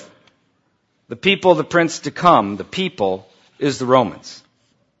go with, the people of the prince to come, the people, is the Romans.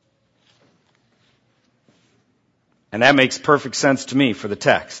 And that makes perfect sense to me for the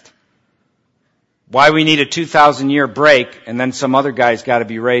text. Why we need a 2,000-year break and then some other guy's got to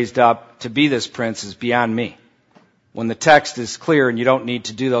be raised up to be this prince is beyond me. When the text is clear and you don't need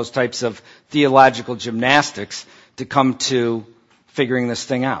to do those types of theological gymnastics to come to figuring this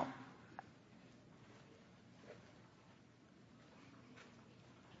thing out.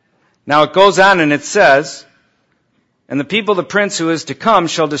 Now it goes on and it says, and the people of the prince who is to come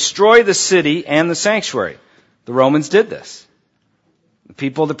shall destroy the city and the sanctuary. The Romans did this. The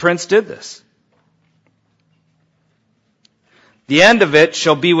people of the prince did this. The end of it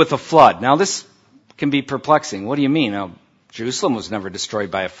shall be with a flood. Now this can be perplexing. What do you mean? Now, Jerusalem was never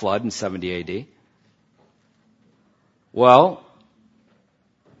destroyed by a flood in 70 AD. Well,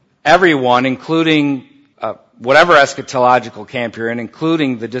 everyone, including whatever eschatological camp you're in,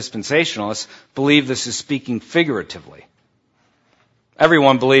 including the dispensationalists, believe this is speaking figuratively.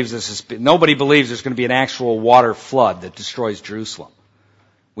 Everyone believes nobody believes there's going to be an actual water flood that destroys Jerusalem.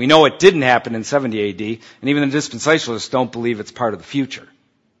 We know it didn't happen in 70 AD, and even the dispensationalists don't believe it's part of the future.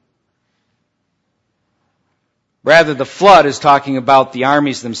 Rather, the flood is talking about the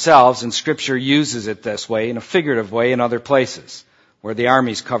armies themselves, and Scripture uses it this way, in a figurative way, in other places, where the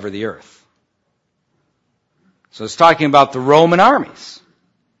armies cover the earth. So it's talking about the Roman armies.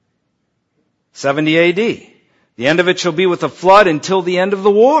 70 AD. The end of it shall be with a flood until the end of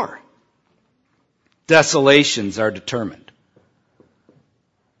the war. Desolations are determined.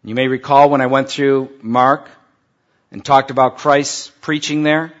 You may recall when I went through Mark and talked about Christ's preaching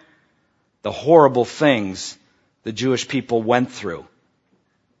there, the horrible things the Jewish people went through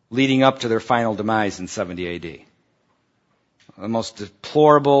leading up to their final demise in 70 AD. The most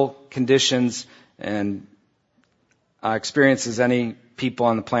deplorable conditions and experiences any people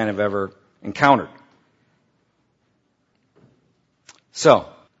on the planet have ever encountered. So,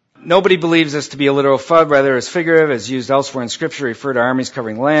 nobody believes this to be a literal flood, rather as figurative, as used elsewhere in Scripture, refer to armies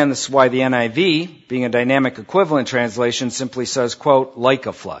covering land. This is why the NIV, being a dynamic equivalent translation, simply says, quote, like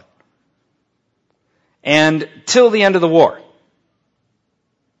a flood. And till the end of the war,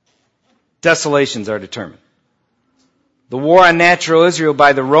 desolations are determined. The war on natural Israel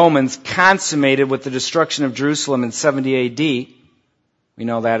by the Romans consummated with the destruction of Jerusalem in 70 AD. We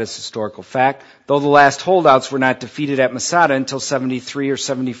know that as historical fact, though the last holdouts were not defeated at Masada until 73 or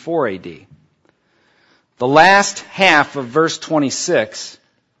 74 AD. The last half of verse 26,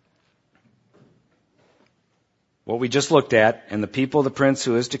 what we just looked at, and the people of the prince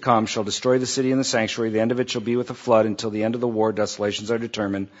who is to come shall destroy the city and the sanctuary. The end of it shall be with a flood until the end of the war. Desolations are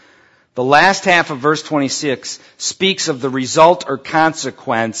determined. The last half of verse 26 speaks of the result or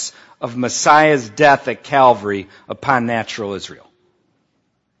consequence of Messiah's death at Calvary upon natural Israel.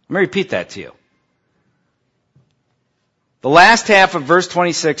 Let me repeat that to you. The last half of verse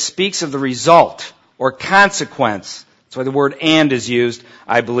 26 speaks of the result or consequence, that's why the word and is used,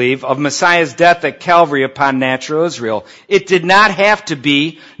 I believe, of Messiah's death at Calvary upon natural Israel. It did not have to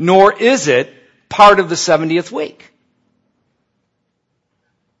be, nor is it, part of the 70th week.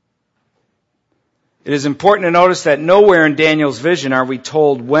 It is important to notice that nowhere in Daniel's vision are we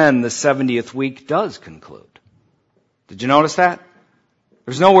told when the 70th week does conclude. Did you notice that?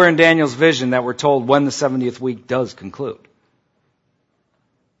 There's nowhere in Daniel's vision that we're told when the 70th week does conclude.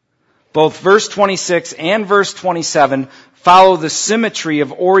 Both verse 26 and verse 27 follow the symmetry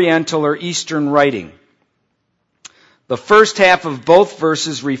of Oriental or Eastern writing. The first half of both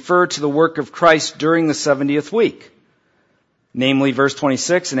verses refer to the work of Christ during the 70th week. Namely, verse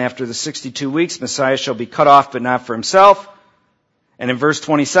 26, and after the 62 weeks, Messiah shall be cut off, but not for himself. And in verse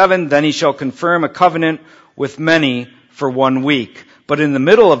 27, then he shall confirm a covenant with many for 1 week. But in the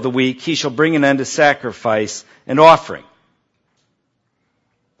middle of the week, he shall bring an end to sacrifice and offering.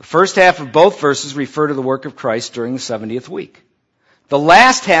 The first half of both verses refer to the work of Christ during the 70th week. The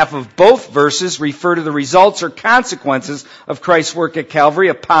last half of both verses refer to the results or consequences of Christ's work at Calvary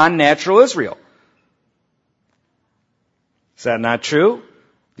upon natural Israel. Is that not true?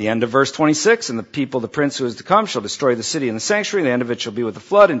 The end of verse 26, and the people, the prince who is to come, shall destroy the city and the sanctuary. The end of it shall be with the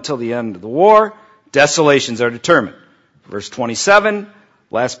flood until the end of the war. Desolations are determined. Verse 27,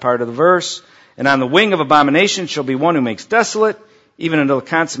 last part of the verse. And on the wing of abomination shall be one who makes desolate, even until the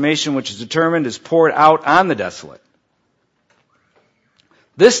consummation which is determined is poured out on the desolate.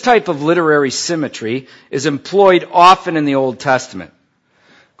 This type of literary symmetry is employed often in the Old Testament.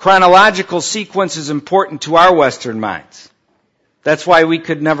 Chronological sequence is important to our Western minds. That's why we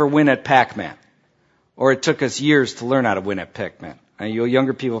could never win at Pac-Man. Or it took us years to learn how to win at Pac-Man. You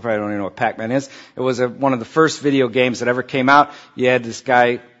younger people probably don't even know what Pac-Man is. It was one of the first video games that ever came out. You had this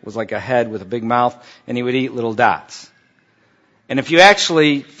guy was like a head with a big mouth, and he would eat little dots. And if you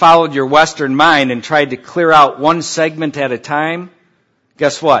actually followed your Western mind and tried to clear out one segment at a time,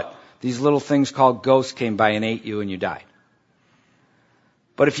 guess what? These little things called ghosts came by and ate you and you died.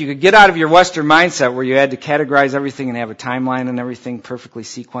 But if you could get out of your Western mindset where you had to categorize everything and have a timeline and everything perfectly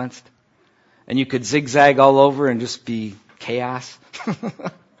sequenced, and you could zigzag all over and just be chaos,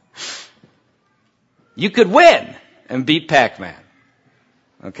 you could win and beat Pac-Man.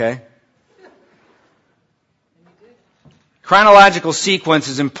 Okay? Chronological sequence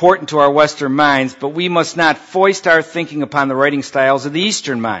is important to our Western minds, but we must not foist our thinking upon the writing styles of the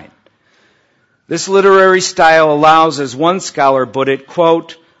Eastern mind. This literary style allows, as one scholar put it,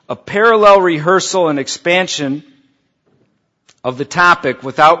 quote, a parallel rehearsal and expansion of the topic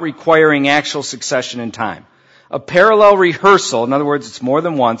without requiring actual succession in time. A parallel rehearsal, in other words, it's more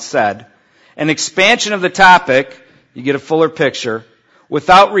than once said, an expansion of the topic, you get a fuller picture,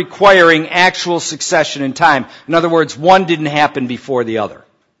 without requiring actual succession in time. In other words, one didn't happen before the other.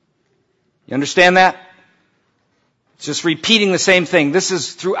 You understand that? It's just repeating the same thing. This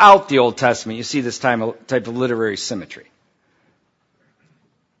is throughout the Old Testament. You see this type of literary symmetry.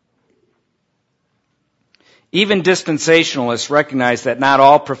 Even dispensationalists recognize that not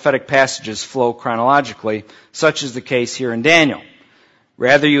all prophetic passages flow chronologically. Such is the case here in Daniel.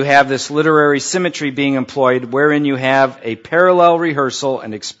 Rather, you have this literary symmetry being employed wherein you have a parallel rehearsal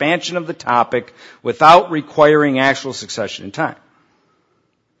and expansion of the topic without requiring actual succession in time.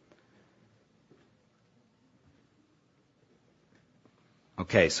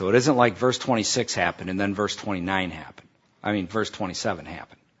 Okay, so it isn't like verse 26 happened and then verse 29 happened. Verse 27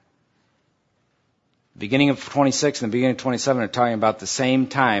 happened. The beginning of 26 and the beginning of 27 are talking about the same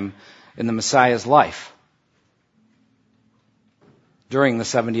time in the Messiah's life during the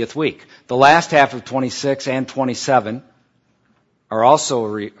 70th week. The last half of 26 and 27 are also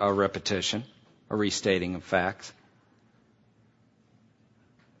a repetition, a restating of facts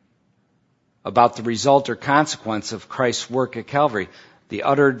about the result or consequence of Christ's work at Calvary, the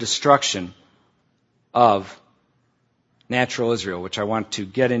utter destruction of natural Israel, which I want to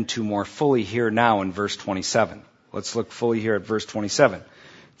get into more fully here now in verse 27. Let's look fully here at verse 27. It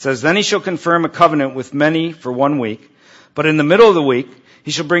says, Then he shall confirm a covenant with many for 1 week, but in the middle of the week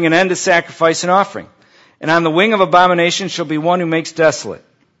he shall bring an end to sacrifice and offering. And on the wing of abomination shall be one who makes desolate,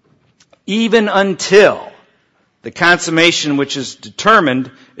 even until the consummation which is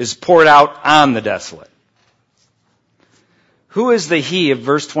determined is poured out on the desolate. Who is the he of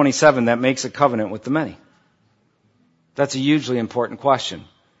verse 27 that makes a covenant with the many? That's a hugely important question.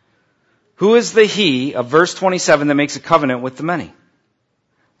 Who is the he of verse 27 that makes a covenant with the many?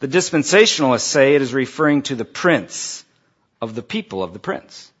 The dispensationalists say it is referring to the prince of the people of the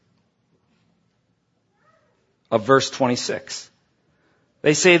prince of verse 26.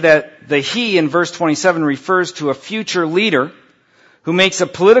 They say that the he in verse 27 refers to a future leader who makes a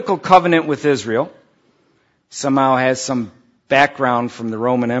political covenant with Israel, somehow has some background from the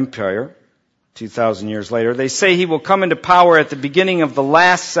Roman Empire, 2,000 years later. They say he will come into power at the beginning of the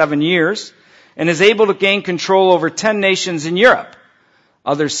last 7 years and is able to gain control over 10 nations in Europe.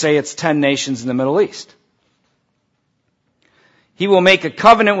 Others say it's 10 nations in the Middle East. He will make a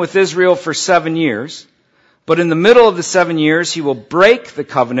covenant with Israel for 7 years, but in the middle of the 7 years, he will break the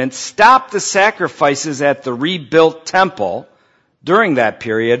covenant, stop the sacrifices at the rebuilt temple during that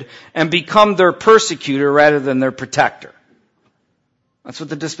period, and become their persecutor rather than their protector. That's what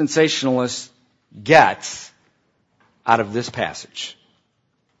the dispensationalist gets out of this passage.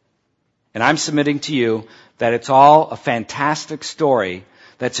 And I'm submitting to you that it's all a fantastic story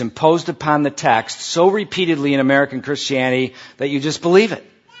that's imposed upon the text so repeatedly in American Christianity that you just believe it.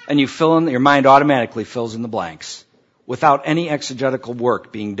 And you fill in, your mind automatically fills in the blanks without any exegetical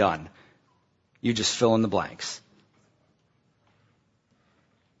work being done. You just fill in the blanks.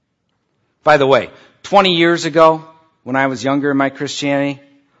 By the way, 20 years ago, when I was younger in my Christianity,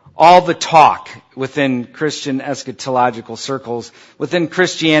 all the talk within Christian eschatological circles, within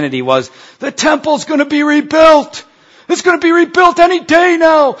Christianity was, the temple's going to be rebuilt. It's going to be rebuilt any day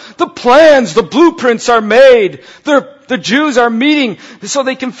now. The plans, the blueprints are made. The Jews are meeting so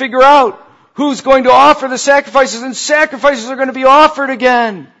they can figure out who's going to offer the sacrifices, and sacrifices are going to be offered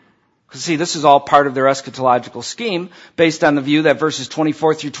again. Because see, this is all part of their eschatological scheme based on the view that verses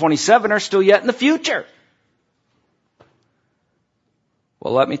 24 through 27 are still yet in the future.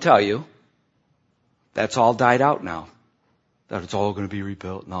 Well, let me tell you, that's all died out now. That it's all going to be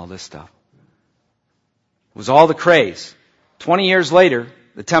rebuilt and all this stuff. It was all the craze. 20 years later,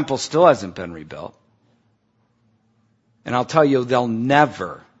 the temple still hasn't been rebuilt. And I'll tell you, they'll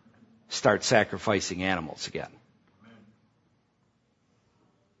never start sacrificing animals again.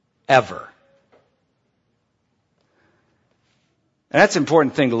 Ever. And that's an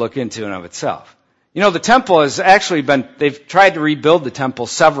important thing to look into in of itself. You know, the temple has actually they've tried to rebuild the temple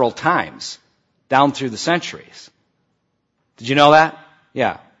several times down through the centuries. Did you know that?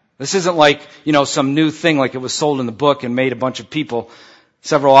 Yeah. This isn't like, some new thing like it was sold in the book and made a bunch of people,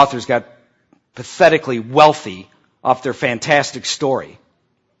 several authors got pathetically wealthy off their fantastic story.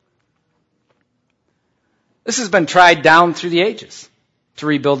 This has been tried down through the ages to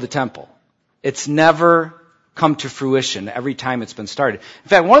rebuild the temple. It's never come to fruition every time it's been started. In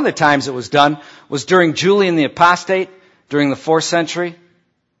fact, one of the times it was done was during Julian the Apostate, during the 4th century.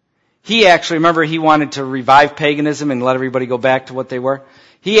 He actually, remember, he wanted to revive paganism and let everybody go back to what they were.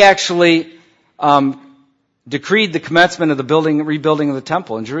 He actually decreed the commencement of the rebuilding of the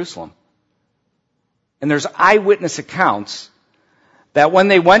temple in Jerusalem. And there's eyewitness accounts that when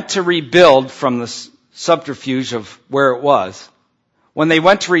they went to rebuild from the subterfuge of where it was, when they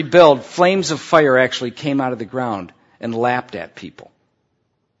went to rebuild, flames of fire actually came out of the ground and lapped at people.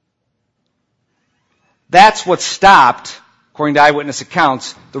 That's what stopped, according to eyewitness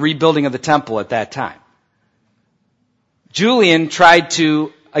accounts, the rebuilding of the temple at that time. Julian tried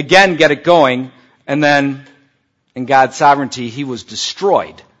to again get it going, and then, in God's sovereignty, he was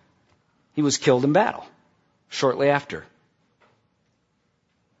destroyed. He was killed in battle shortly after.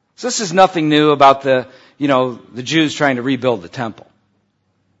 So this is nothing new about the Jews trying to rebuild the temple.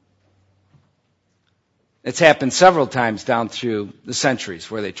 It's happened several times down through the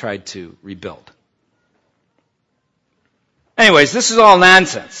centuries where they tried to rebuild. Anyways, this is all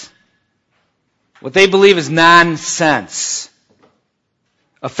nonsense. What they believe is nonsense.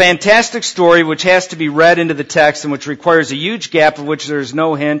 A fantastic story which has to be read into the text and which requires a huge gap of which there is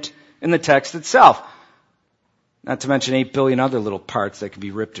no hint in the text itself. Not to mention 8 billion other little parts that can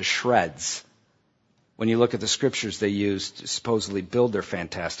be ripped to shreds when you look at the scriptures they used to supposedly build their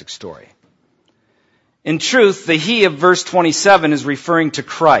fantastic story. In truth, the he of verse 27 is referring to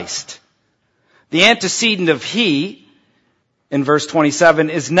Christ. The antecedent of he, in verse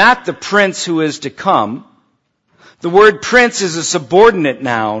 27, is not the prince who is to come. The word prince is a subordinate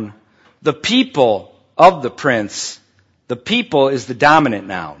noun. The people of the prince, the people is the dominant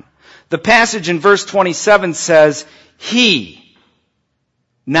noun. The passage in verse 27 says, he,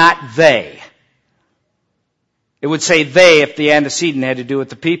 not they. It would say they if the antecedent had to do with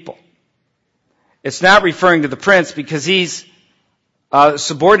the people. It's not referring to the prince because he's a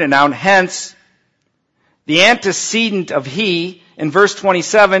subordinate noun. Hence, the antecedent of he in verse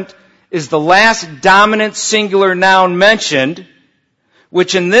 27 is the last dominant singular noun mentioned,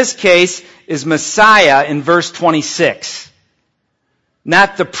 which in this case is Messiah in verse 26.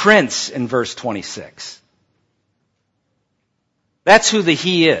 Not the prince in verse 26. That's who the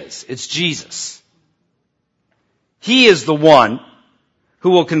he is. It's Jesus. He is the one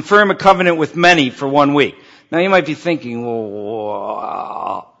who will confirm a covenant with many for 1 week. Now you might be thinking,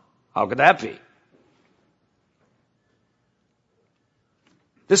 well, how could that be?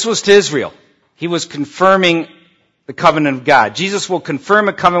 This was to Israel. He was confirming the covenant of God. Jesus will confirm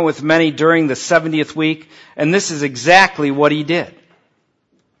a covenant with many during the 70th week, and this is exactly what he did.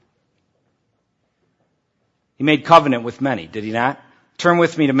 He made covenant with many, did he not? Turn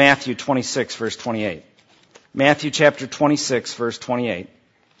with me to Matthew 26, verse 28. Matthew chapter 26, verse 28.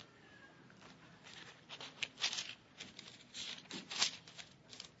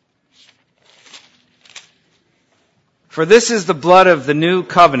 For this is the blood of the new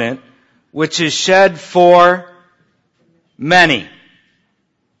covenant, which is shed for many,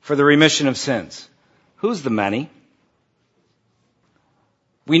 for the remission of sins. Who's the many?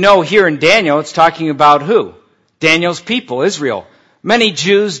 We know here in Daniel it's talking about who? Daniel's people, Israel. Many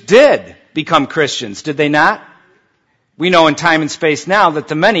Jews did become Christians, did they not? We know in time and space now that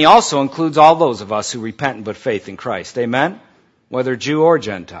the many also includes all those of us who repent and put faith in Christ. Amen? Whether Jew or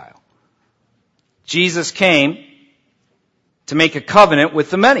Gentile. Jesus came to make a covenant with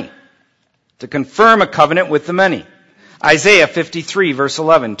the many, to confirm a covenant with the many. Isaiah 53, verse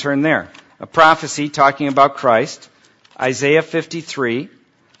 11, turn there. A prophecy talking about Christ. Isaiah 53,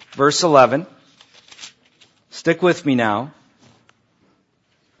 verse 11. Stick with me now.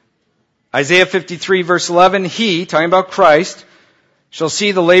 Isaiah 53, verse 11, he, talking about Christ, shall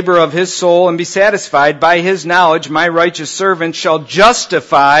see the labor of his soul and be satisfied. By his knowledge my righteous servant shall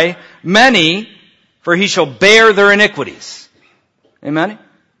justify many, for he shall bear their iniquities. Amen?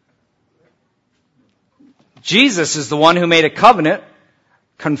 Jesus is the one who made a covenant,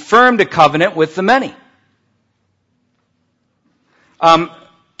 confirmed a covenant with the many.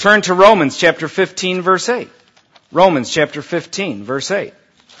 Turn to Romans chapter 15, verse 8. Romans chapter 15, verse 8.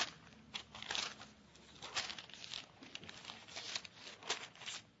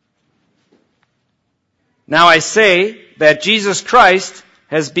 Now I say that Jesus Christ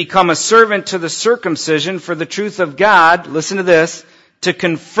has become a servant to the circumcision for the truth of God, listen to this, to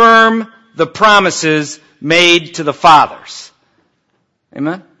confirm the promises made to the fathers.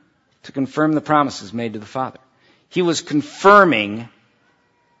 Amen? To confirm the promises made to the Father. He was confirming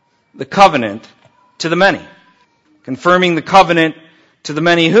the covenant to the many. Confirming the covenant to the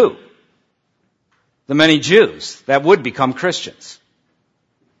many who? The many Jews that would become Christians.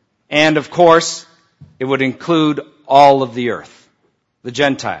 And of course, it would include all of the earth, the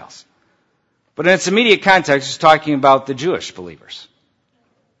Gentiles. But in its immediate context, it's talking about the Jewish believers.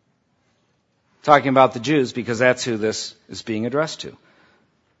 Talking about the Jews because that's who this is being addressed to.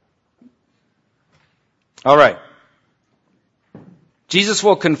 All right. Jesus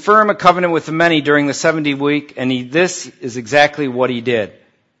will confirm a covenant with the many during the 70 week, and this is exactly what he did.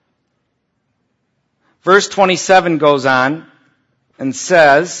 Verse 27 goes on and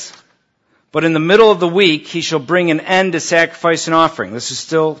says, but in the middle of the week he shall bring an end to sacrifice and offering. This is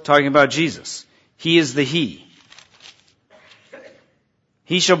still talking about Jesus. He is the He.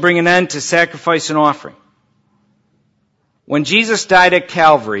 He shall bring an end to sacrifice and offering. When Jesus died at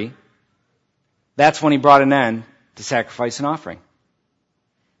Calvary, that's when he brought an end to sacrifice and offering.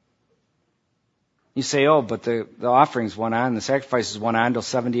 You say, oh, but the offerings went on, the sacrifices went on until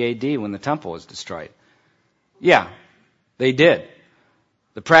 70 AD when the temple was destroyed. Yeah, they did.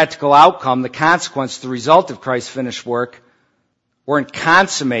 The practical outcome, the consequence, the result of Christ's finished work weren't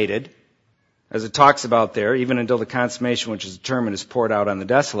consummated, as it talks about there, even until the consummation which is determined is poured out on the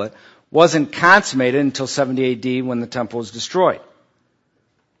desolate, wasn't consummated until 70 AD when the temple was destroyed.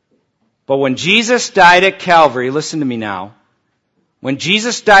 But when Jesus died at Calvary, listen to me now, when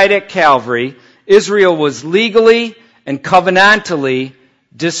Jesus died at Calvary, Israel was legally and covenantally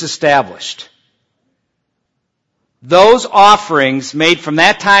disestablished. Those offerings made from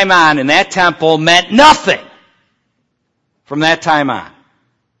that time on in that temple meant nothing from that time on.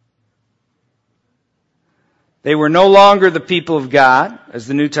 They were no longer the people of God, as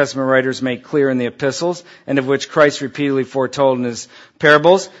the New Testament writers make clear in the epistles, and of which Christ repeatedly foretold in his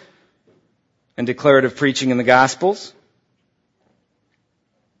parables and declarative preaching in the Gospels.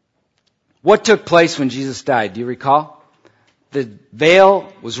 What took place when Jesus died? Do you recall? The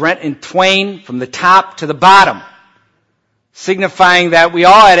veil was rent in twain from the top to the bottom, signifying that we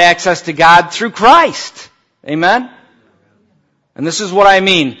all had access to God through Christ. Amen? And this is what I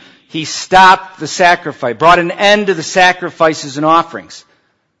mean. He stopped the sacrifice, brought an end to the sacrifices and offerings.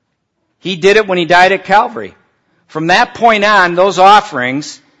 He did it when he died at Calvary. From that point on, those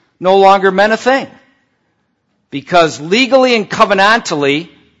offerings no longer meant a thing. Because legally and covenantally,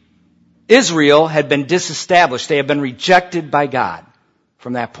 Israel had been disestablished. They had been rejected by God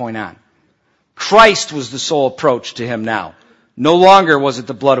from that point on. Christ was the sole approach to him now. No longer was it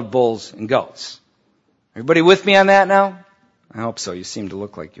the blood of bulls and goats. Everybody with me on that now? I hope so. You seem to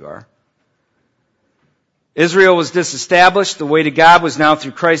look like you are. Israel was disestablished. The way to God was now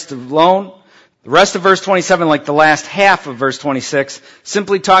through Christ alone. The rest of verse 27, like the last half of verse 26,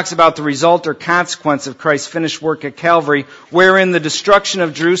 simply talks about the result or consequence of Christ's finished work at Calvary, wherein the destruction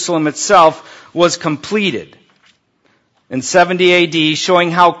of Jerusalem itself was completed in 70 AD,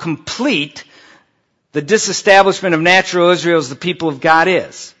 showing how complete the disestablishment of natural Israel as the people of God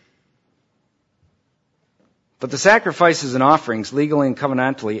is. But the sacrifices and offerings, legally and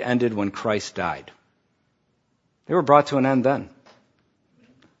covenantally, ended when Christ died. They were brought to an end then.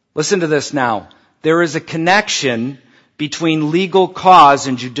 Listen to this now. There is a connection between legal cause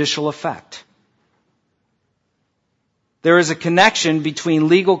and judicial effect. There is a connection between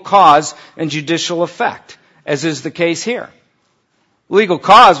legal cause and judicial effect, as is the case here. Legal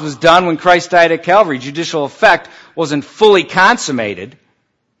cause was done when Christ died at Calvary. Judicial effect wasn't fully consummated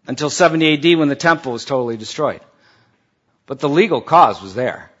until 70 AD when the temple was totally destroyed. But the legal cause was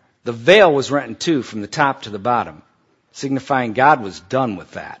there. The veil was rent in two from the top to the bottom. signifying God was done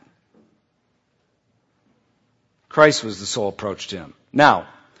with that. Christ was the sole approach to him. Now,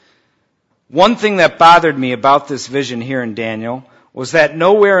 one thing that bothered me about this vision here in Daniel was that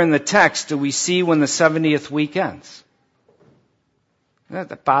nowhere in the text do we see when the 70th week ends.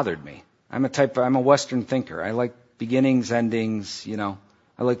 That bothered me. I'm a Western thinker. I like beginnings, endings,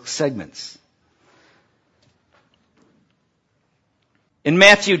 I like segments. In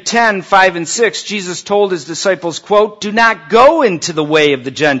Matthew 10:5 and 6, Jesus told his disciples, quote, "Do not go into the way of the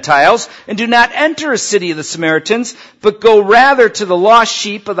Gentiles, and do not enter a city of the Samaritans, but go rather to the lost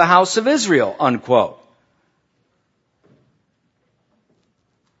sheep of the house of Israel," unquote.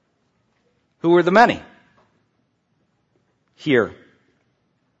 Who were the many here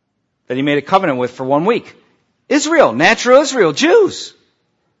that he made a covenant with for 1 week? Israel, natural Israel, Jews.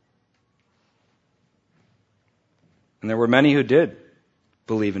 And there were many who did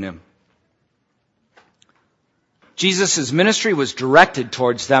believe in him. Jesus' ministry was directed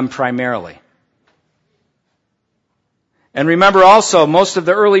towards them primarily. And remember also, most of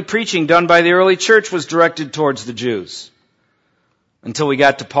the early preaching done by the early church was directed towards the Jews. Until we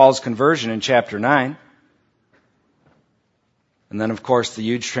got to Paul's conversion in chapter 9. And then, of course, the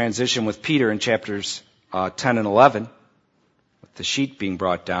huge transition with Peter in chapters 10 and 11, with the sheet being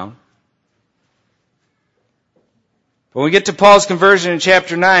brought down. When we get to Paul's conversion in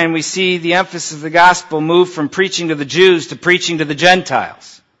chapter 9, we see the emphasis of the gospel move from preaching to the Jews to preaching to the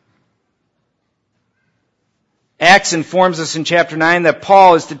Gentiles. Acts informs us in chapter 9 that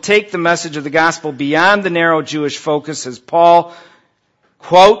Paul is to take the message of the gospel beyond the narrow Jewish focus, as Paul,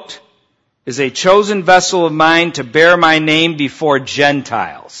 quote, "is a chosen vessel of mine to bear my name before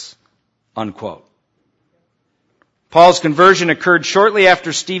Gentiles," unquote. Paul's conversion occurred shortly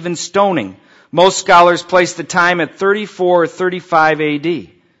after Stephen's stoning. Most scholars place the time at 34 or 35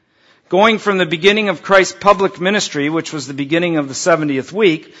 AD. Going from the beginning of Christ's public ministry, which was the beginning of the 70th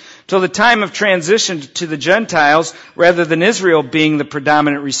week, till the time of transition to the Gentiles, rather than Israel being the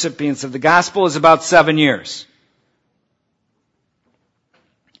predominant recipients of the gospel, is about 7 years.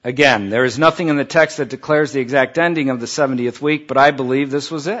 Again, there is nothing in the text that declares the exact ending of the 70th week, but I believe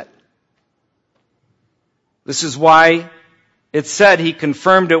this was it. This is why it said he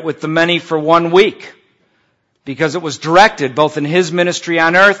confirmed it with the many for 1 week, because it was directed both in his ministry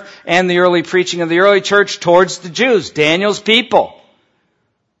on earth and the early preaching of the early church towards the Jews, Daniel's people.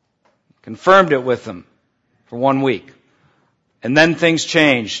 Confirmed it with them for 1 week. And then things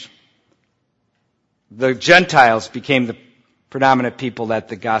changed. The Gentiles became the predominant people that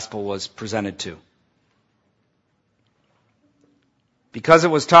the gospel was presented to. Because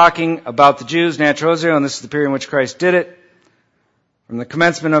it was talking about the Jews, natural Israel, and this is the period in which Christ did it, from the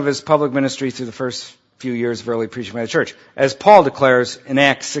commencement of his public ministry through the first few years of early preaching by the church. As Paul declares in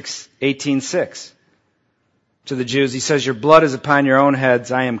Acts 18:6 to the Jews, he says, "Your blood is upon your own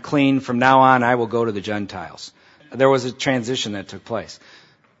heads. I am clean. From now on, I will go to the Gentiles." There was a transition that took place.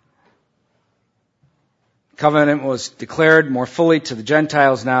 Covenant was declared more fully to the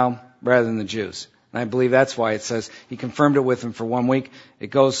Gentiles now rather than the Jews. And I believe that's why it says he confirmed it with them for 1 week. It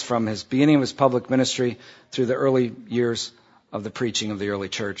goes from his beginning of his public ministry through the early years of the preaching of the early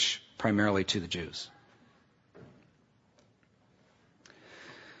church, primarily to the Jews.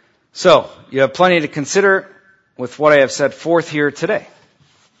 So, you have plenty to consider with what I have set forth here today.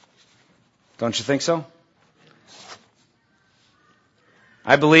 Don't you think so?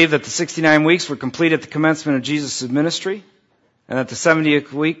 I believe that the 69 weeks were complete at the commencement of Jesus' ministry, and that the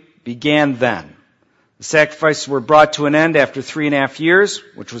 70th week began then. The sacrifices were brought to an end after 3.5 years,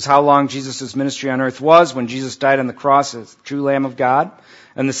 which was how long Jesus' ministry on earth was when Jesus died on the cross as the true Lamb of God.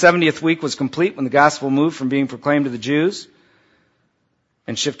 And the 70th week was complete when the gospel moved from being proclaimed to the Jews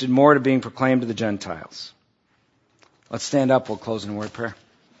and shifted more to being proclaimed to the Gentiles. Let's stand up. We'll close in a word of prayer.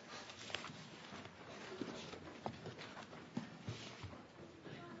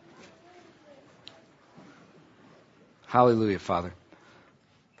 Hallelujah, Father.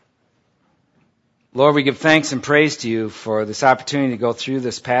 Lord, we give thanks and praise to you for this opportunity to go through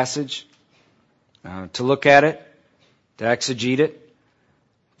this passage, to look at it, to exegete it,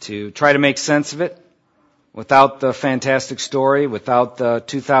 to try to make sense of it without the fantastic story, without the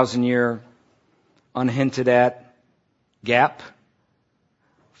 2,000-year unhinted at gap.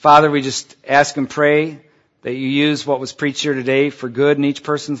 Father, we just ask and pray that you use what was preached here today for good in each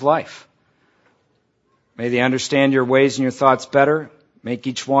person's life. May they understand your ways and your thoughts better. Make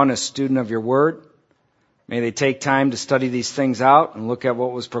each one a student of your word. May they take time to study these things out and look at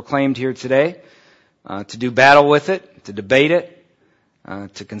what was proclaimed here today, to do battle with it, to debate it,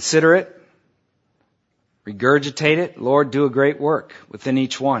 to consider it, regurgitate it. Lord, do a great work within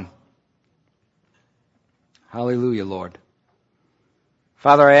each one. Hallelujah, Lord.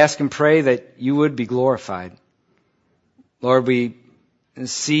 Father, I ask and pray that you would be glorified. Lord, we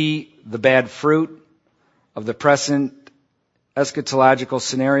see the bad fruit of the present eschatological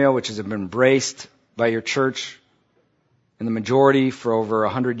scenario, which has been embraced by your church in the majority for over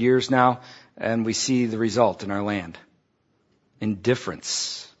 100 years now, and we see the result in our land.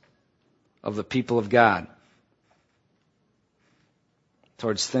 Indifference of the people of God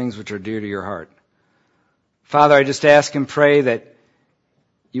towards things which are dear to your heart. Father, I just ask and pray that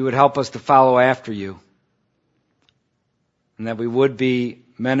you would help us to follow after you, and that we would be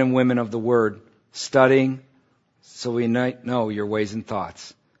men and women of the Word, studying so we might know your ways and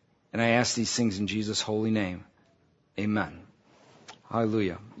thoughts. And I ask these things in Jesus' holy name. Amen.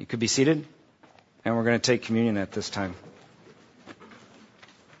 Hallelujah. You could be seated, and we're going to take communion at this time.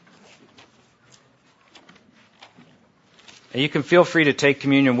 And you can feel free to take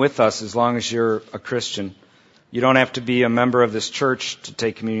communion with us as long as you're a Christian. You don't have to be a member of this church to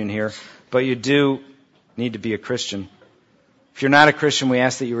take communion here, but you do need to be a Christian. If you're not a Christian, we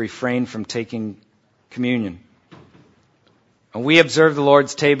ask that you refrain from taking communion. And we observe the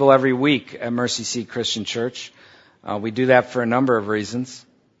Lord's table every week at Mercy Seat Christian Church. We do that for a number of reasons.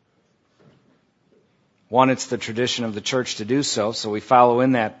 One, it's the tradition of the church to do so, so we follow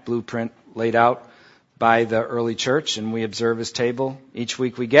in that blueprint laid out by the early church, and we observe his table each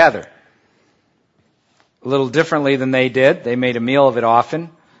week we gather. A little differently than they did. They made a meal of it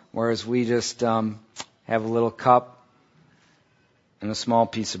often, whereas we just have a little cup and a small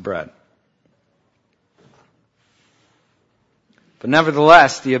piece of bread. But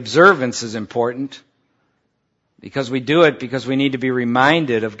nevertheless, the observance is important because we do it because we need to be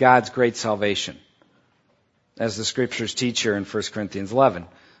reminded of God's great salvation. As the scriptures teach here in 1 Corinthians 11,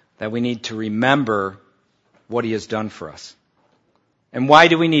 that we need to remember what he has done for us. And why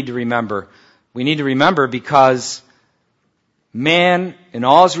do we need to remember? We need to remember because man, in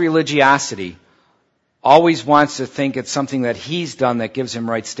all his religiosity, always wants to think it's something that he's done that gives him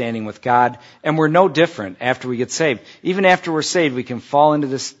right standing with God. And we're no different after we get saved. Even after we're saved, we can fall into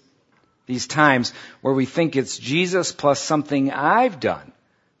these times where we think it's Jesus plus something I've done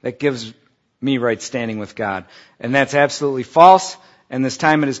that gives me right standing with God. And that's absolutely false. And this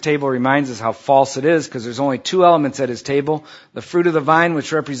time at his table reminds us how false it is, because there's only two elements at his table: the fruit of the vine,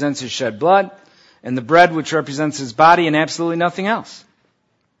 which represents his shed blood, and the bread, which represents his body, and absolutely nothing else.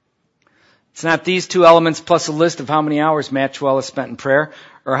 It's not these two elements plus a list of how many hours Matt Chwella spent in prayer,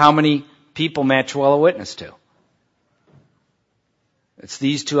 or how many people Matt Chwella witnessed to. It's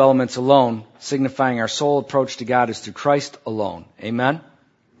these two elements alone, signifying our sole approach to God is through Christ alone. Amen?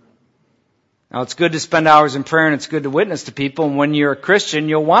 Now, it's good to spend hours in prayer, and it's good to witness to people, and when you're a Christian,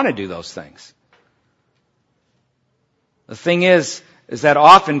 you'll want to do those things. The thing is that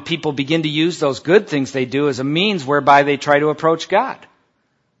often people begin to use those good things they do as a means whereby they try to approach God.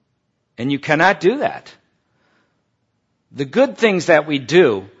 And you cannot do that. The good things that we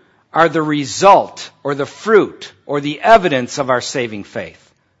do are the result or the fruit or the evidence of our saving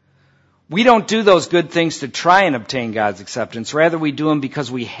faith. We don't do those good things to try and obtain God's acceptance. Rather, we do them because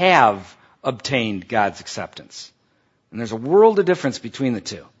we have obtained God's acceptance. And there's a world of difference between the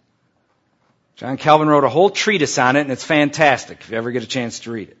two. John Calvin wrote a whole treatise on it, and it's fantastic if you ever get a chance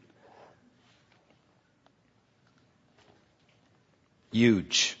to read it.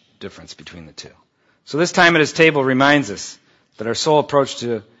 Huge difference between the two. So this time at his table reminds us that our sole approach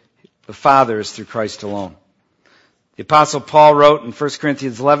to the Father is through Christ alone. The Apostle Paul wrote in 1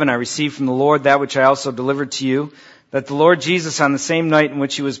 Corinthians 11, I received from the Lord that which I also delivered to you, that the Lord Jesus on the same night in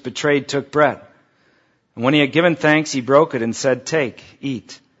which he was betrayed took bread. And when he had given thanks, he broke it and said, Take,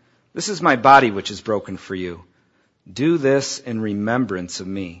 eat. This is my body which is broken for you. Do this in remembrance of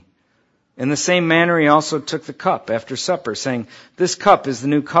me. In the same manner he also took the cup after supper, saying, This cup is the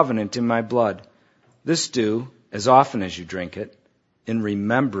new covenant in my blood. This do, as often as you drink it, in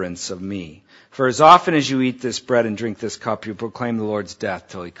remembrance of me. For as often as you eat this bread and drink this cup, you proclaim the Lord's death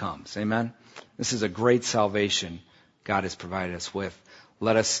till he comes. Amen? This is a great salvation God has provided us with.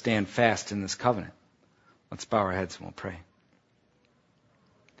 Let us stand fast in this covenant. Let's bow our heads and we'll pray.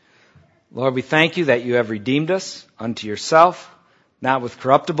 Lord, we thank you that you have redeemed us unto yourself, not with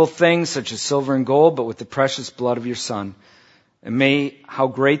corruptible things such as silver and gold, but with the precious blood of your Son. And may how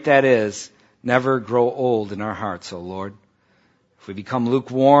great that is never grow old in our hearts, O Lord. If we become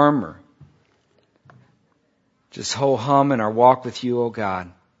lukewarm or just ho-hum in our walk with you, O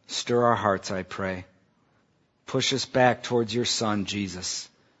God, stir our hearts, I pray. Push us back towards your Son, Jesus.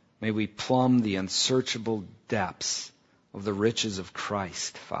 May we plumb the unsearchable depths of the riches of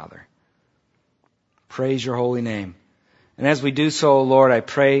Christ, Father. Praise your holy name. And as we do so, O Lord, I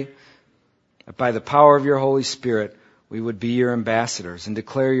pray that by the power of your Holy Spirit we would be your ambassadors and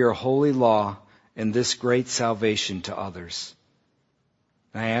declare your holy law and this great salvation to others.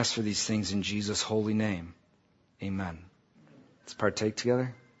 And I ask for these things in Jesus' holy name. Amen. Let's partake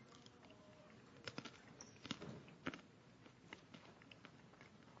together.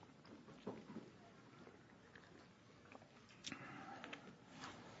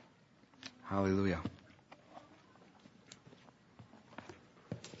 Hallelujah.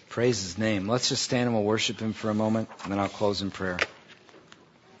 Praise His name. Let's just stand and we'll worship Him for a moment, and then I'll close in prayer.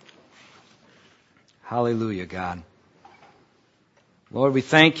 Hallelujah, God. Lord, we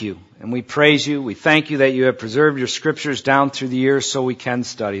thank you and we praise you. We thank you that you have preserved your scriptures down through the years so we can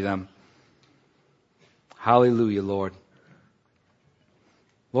study them. Hallelujah, Lord.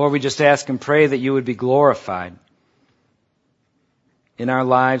 Lord, we just ask and pray that you would be glorified in our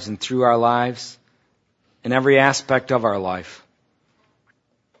lives and through our lives, in every aspect of our life.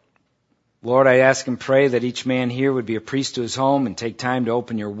 Lord, I ask and pray that each man here would be a priest to his home and take time to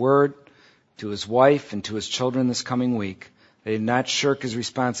open your word to his wife and to his children this coming week. They did not shirk his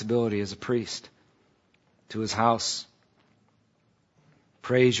responsibility as a priest to his house.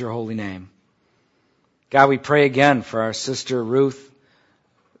 Praise your holy name. God, we pray again for our sister Ruth,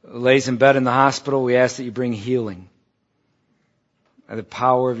 who lays in bed in the hospital. We ask that you bring healing by the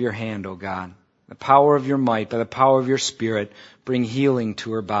power of your hand, O God, the power of your might, by the power of your Spirit. Bring healing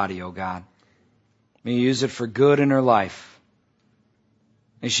to her body, O God. May you use it for good in her life.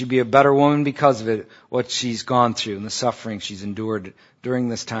 May she be a better woman because of it, what she's gone through and the suffering she's endured during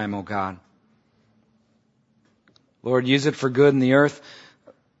this time, O God. Lord, use it for good in the earth.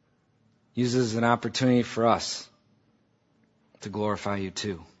 Use it as an opportunity for us to glorify you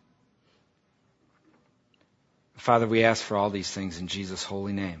too. Father, we ask for all these things in Jesus'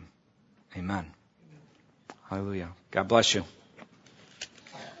 holy name. Amen. Hallelujah. God bless you.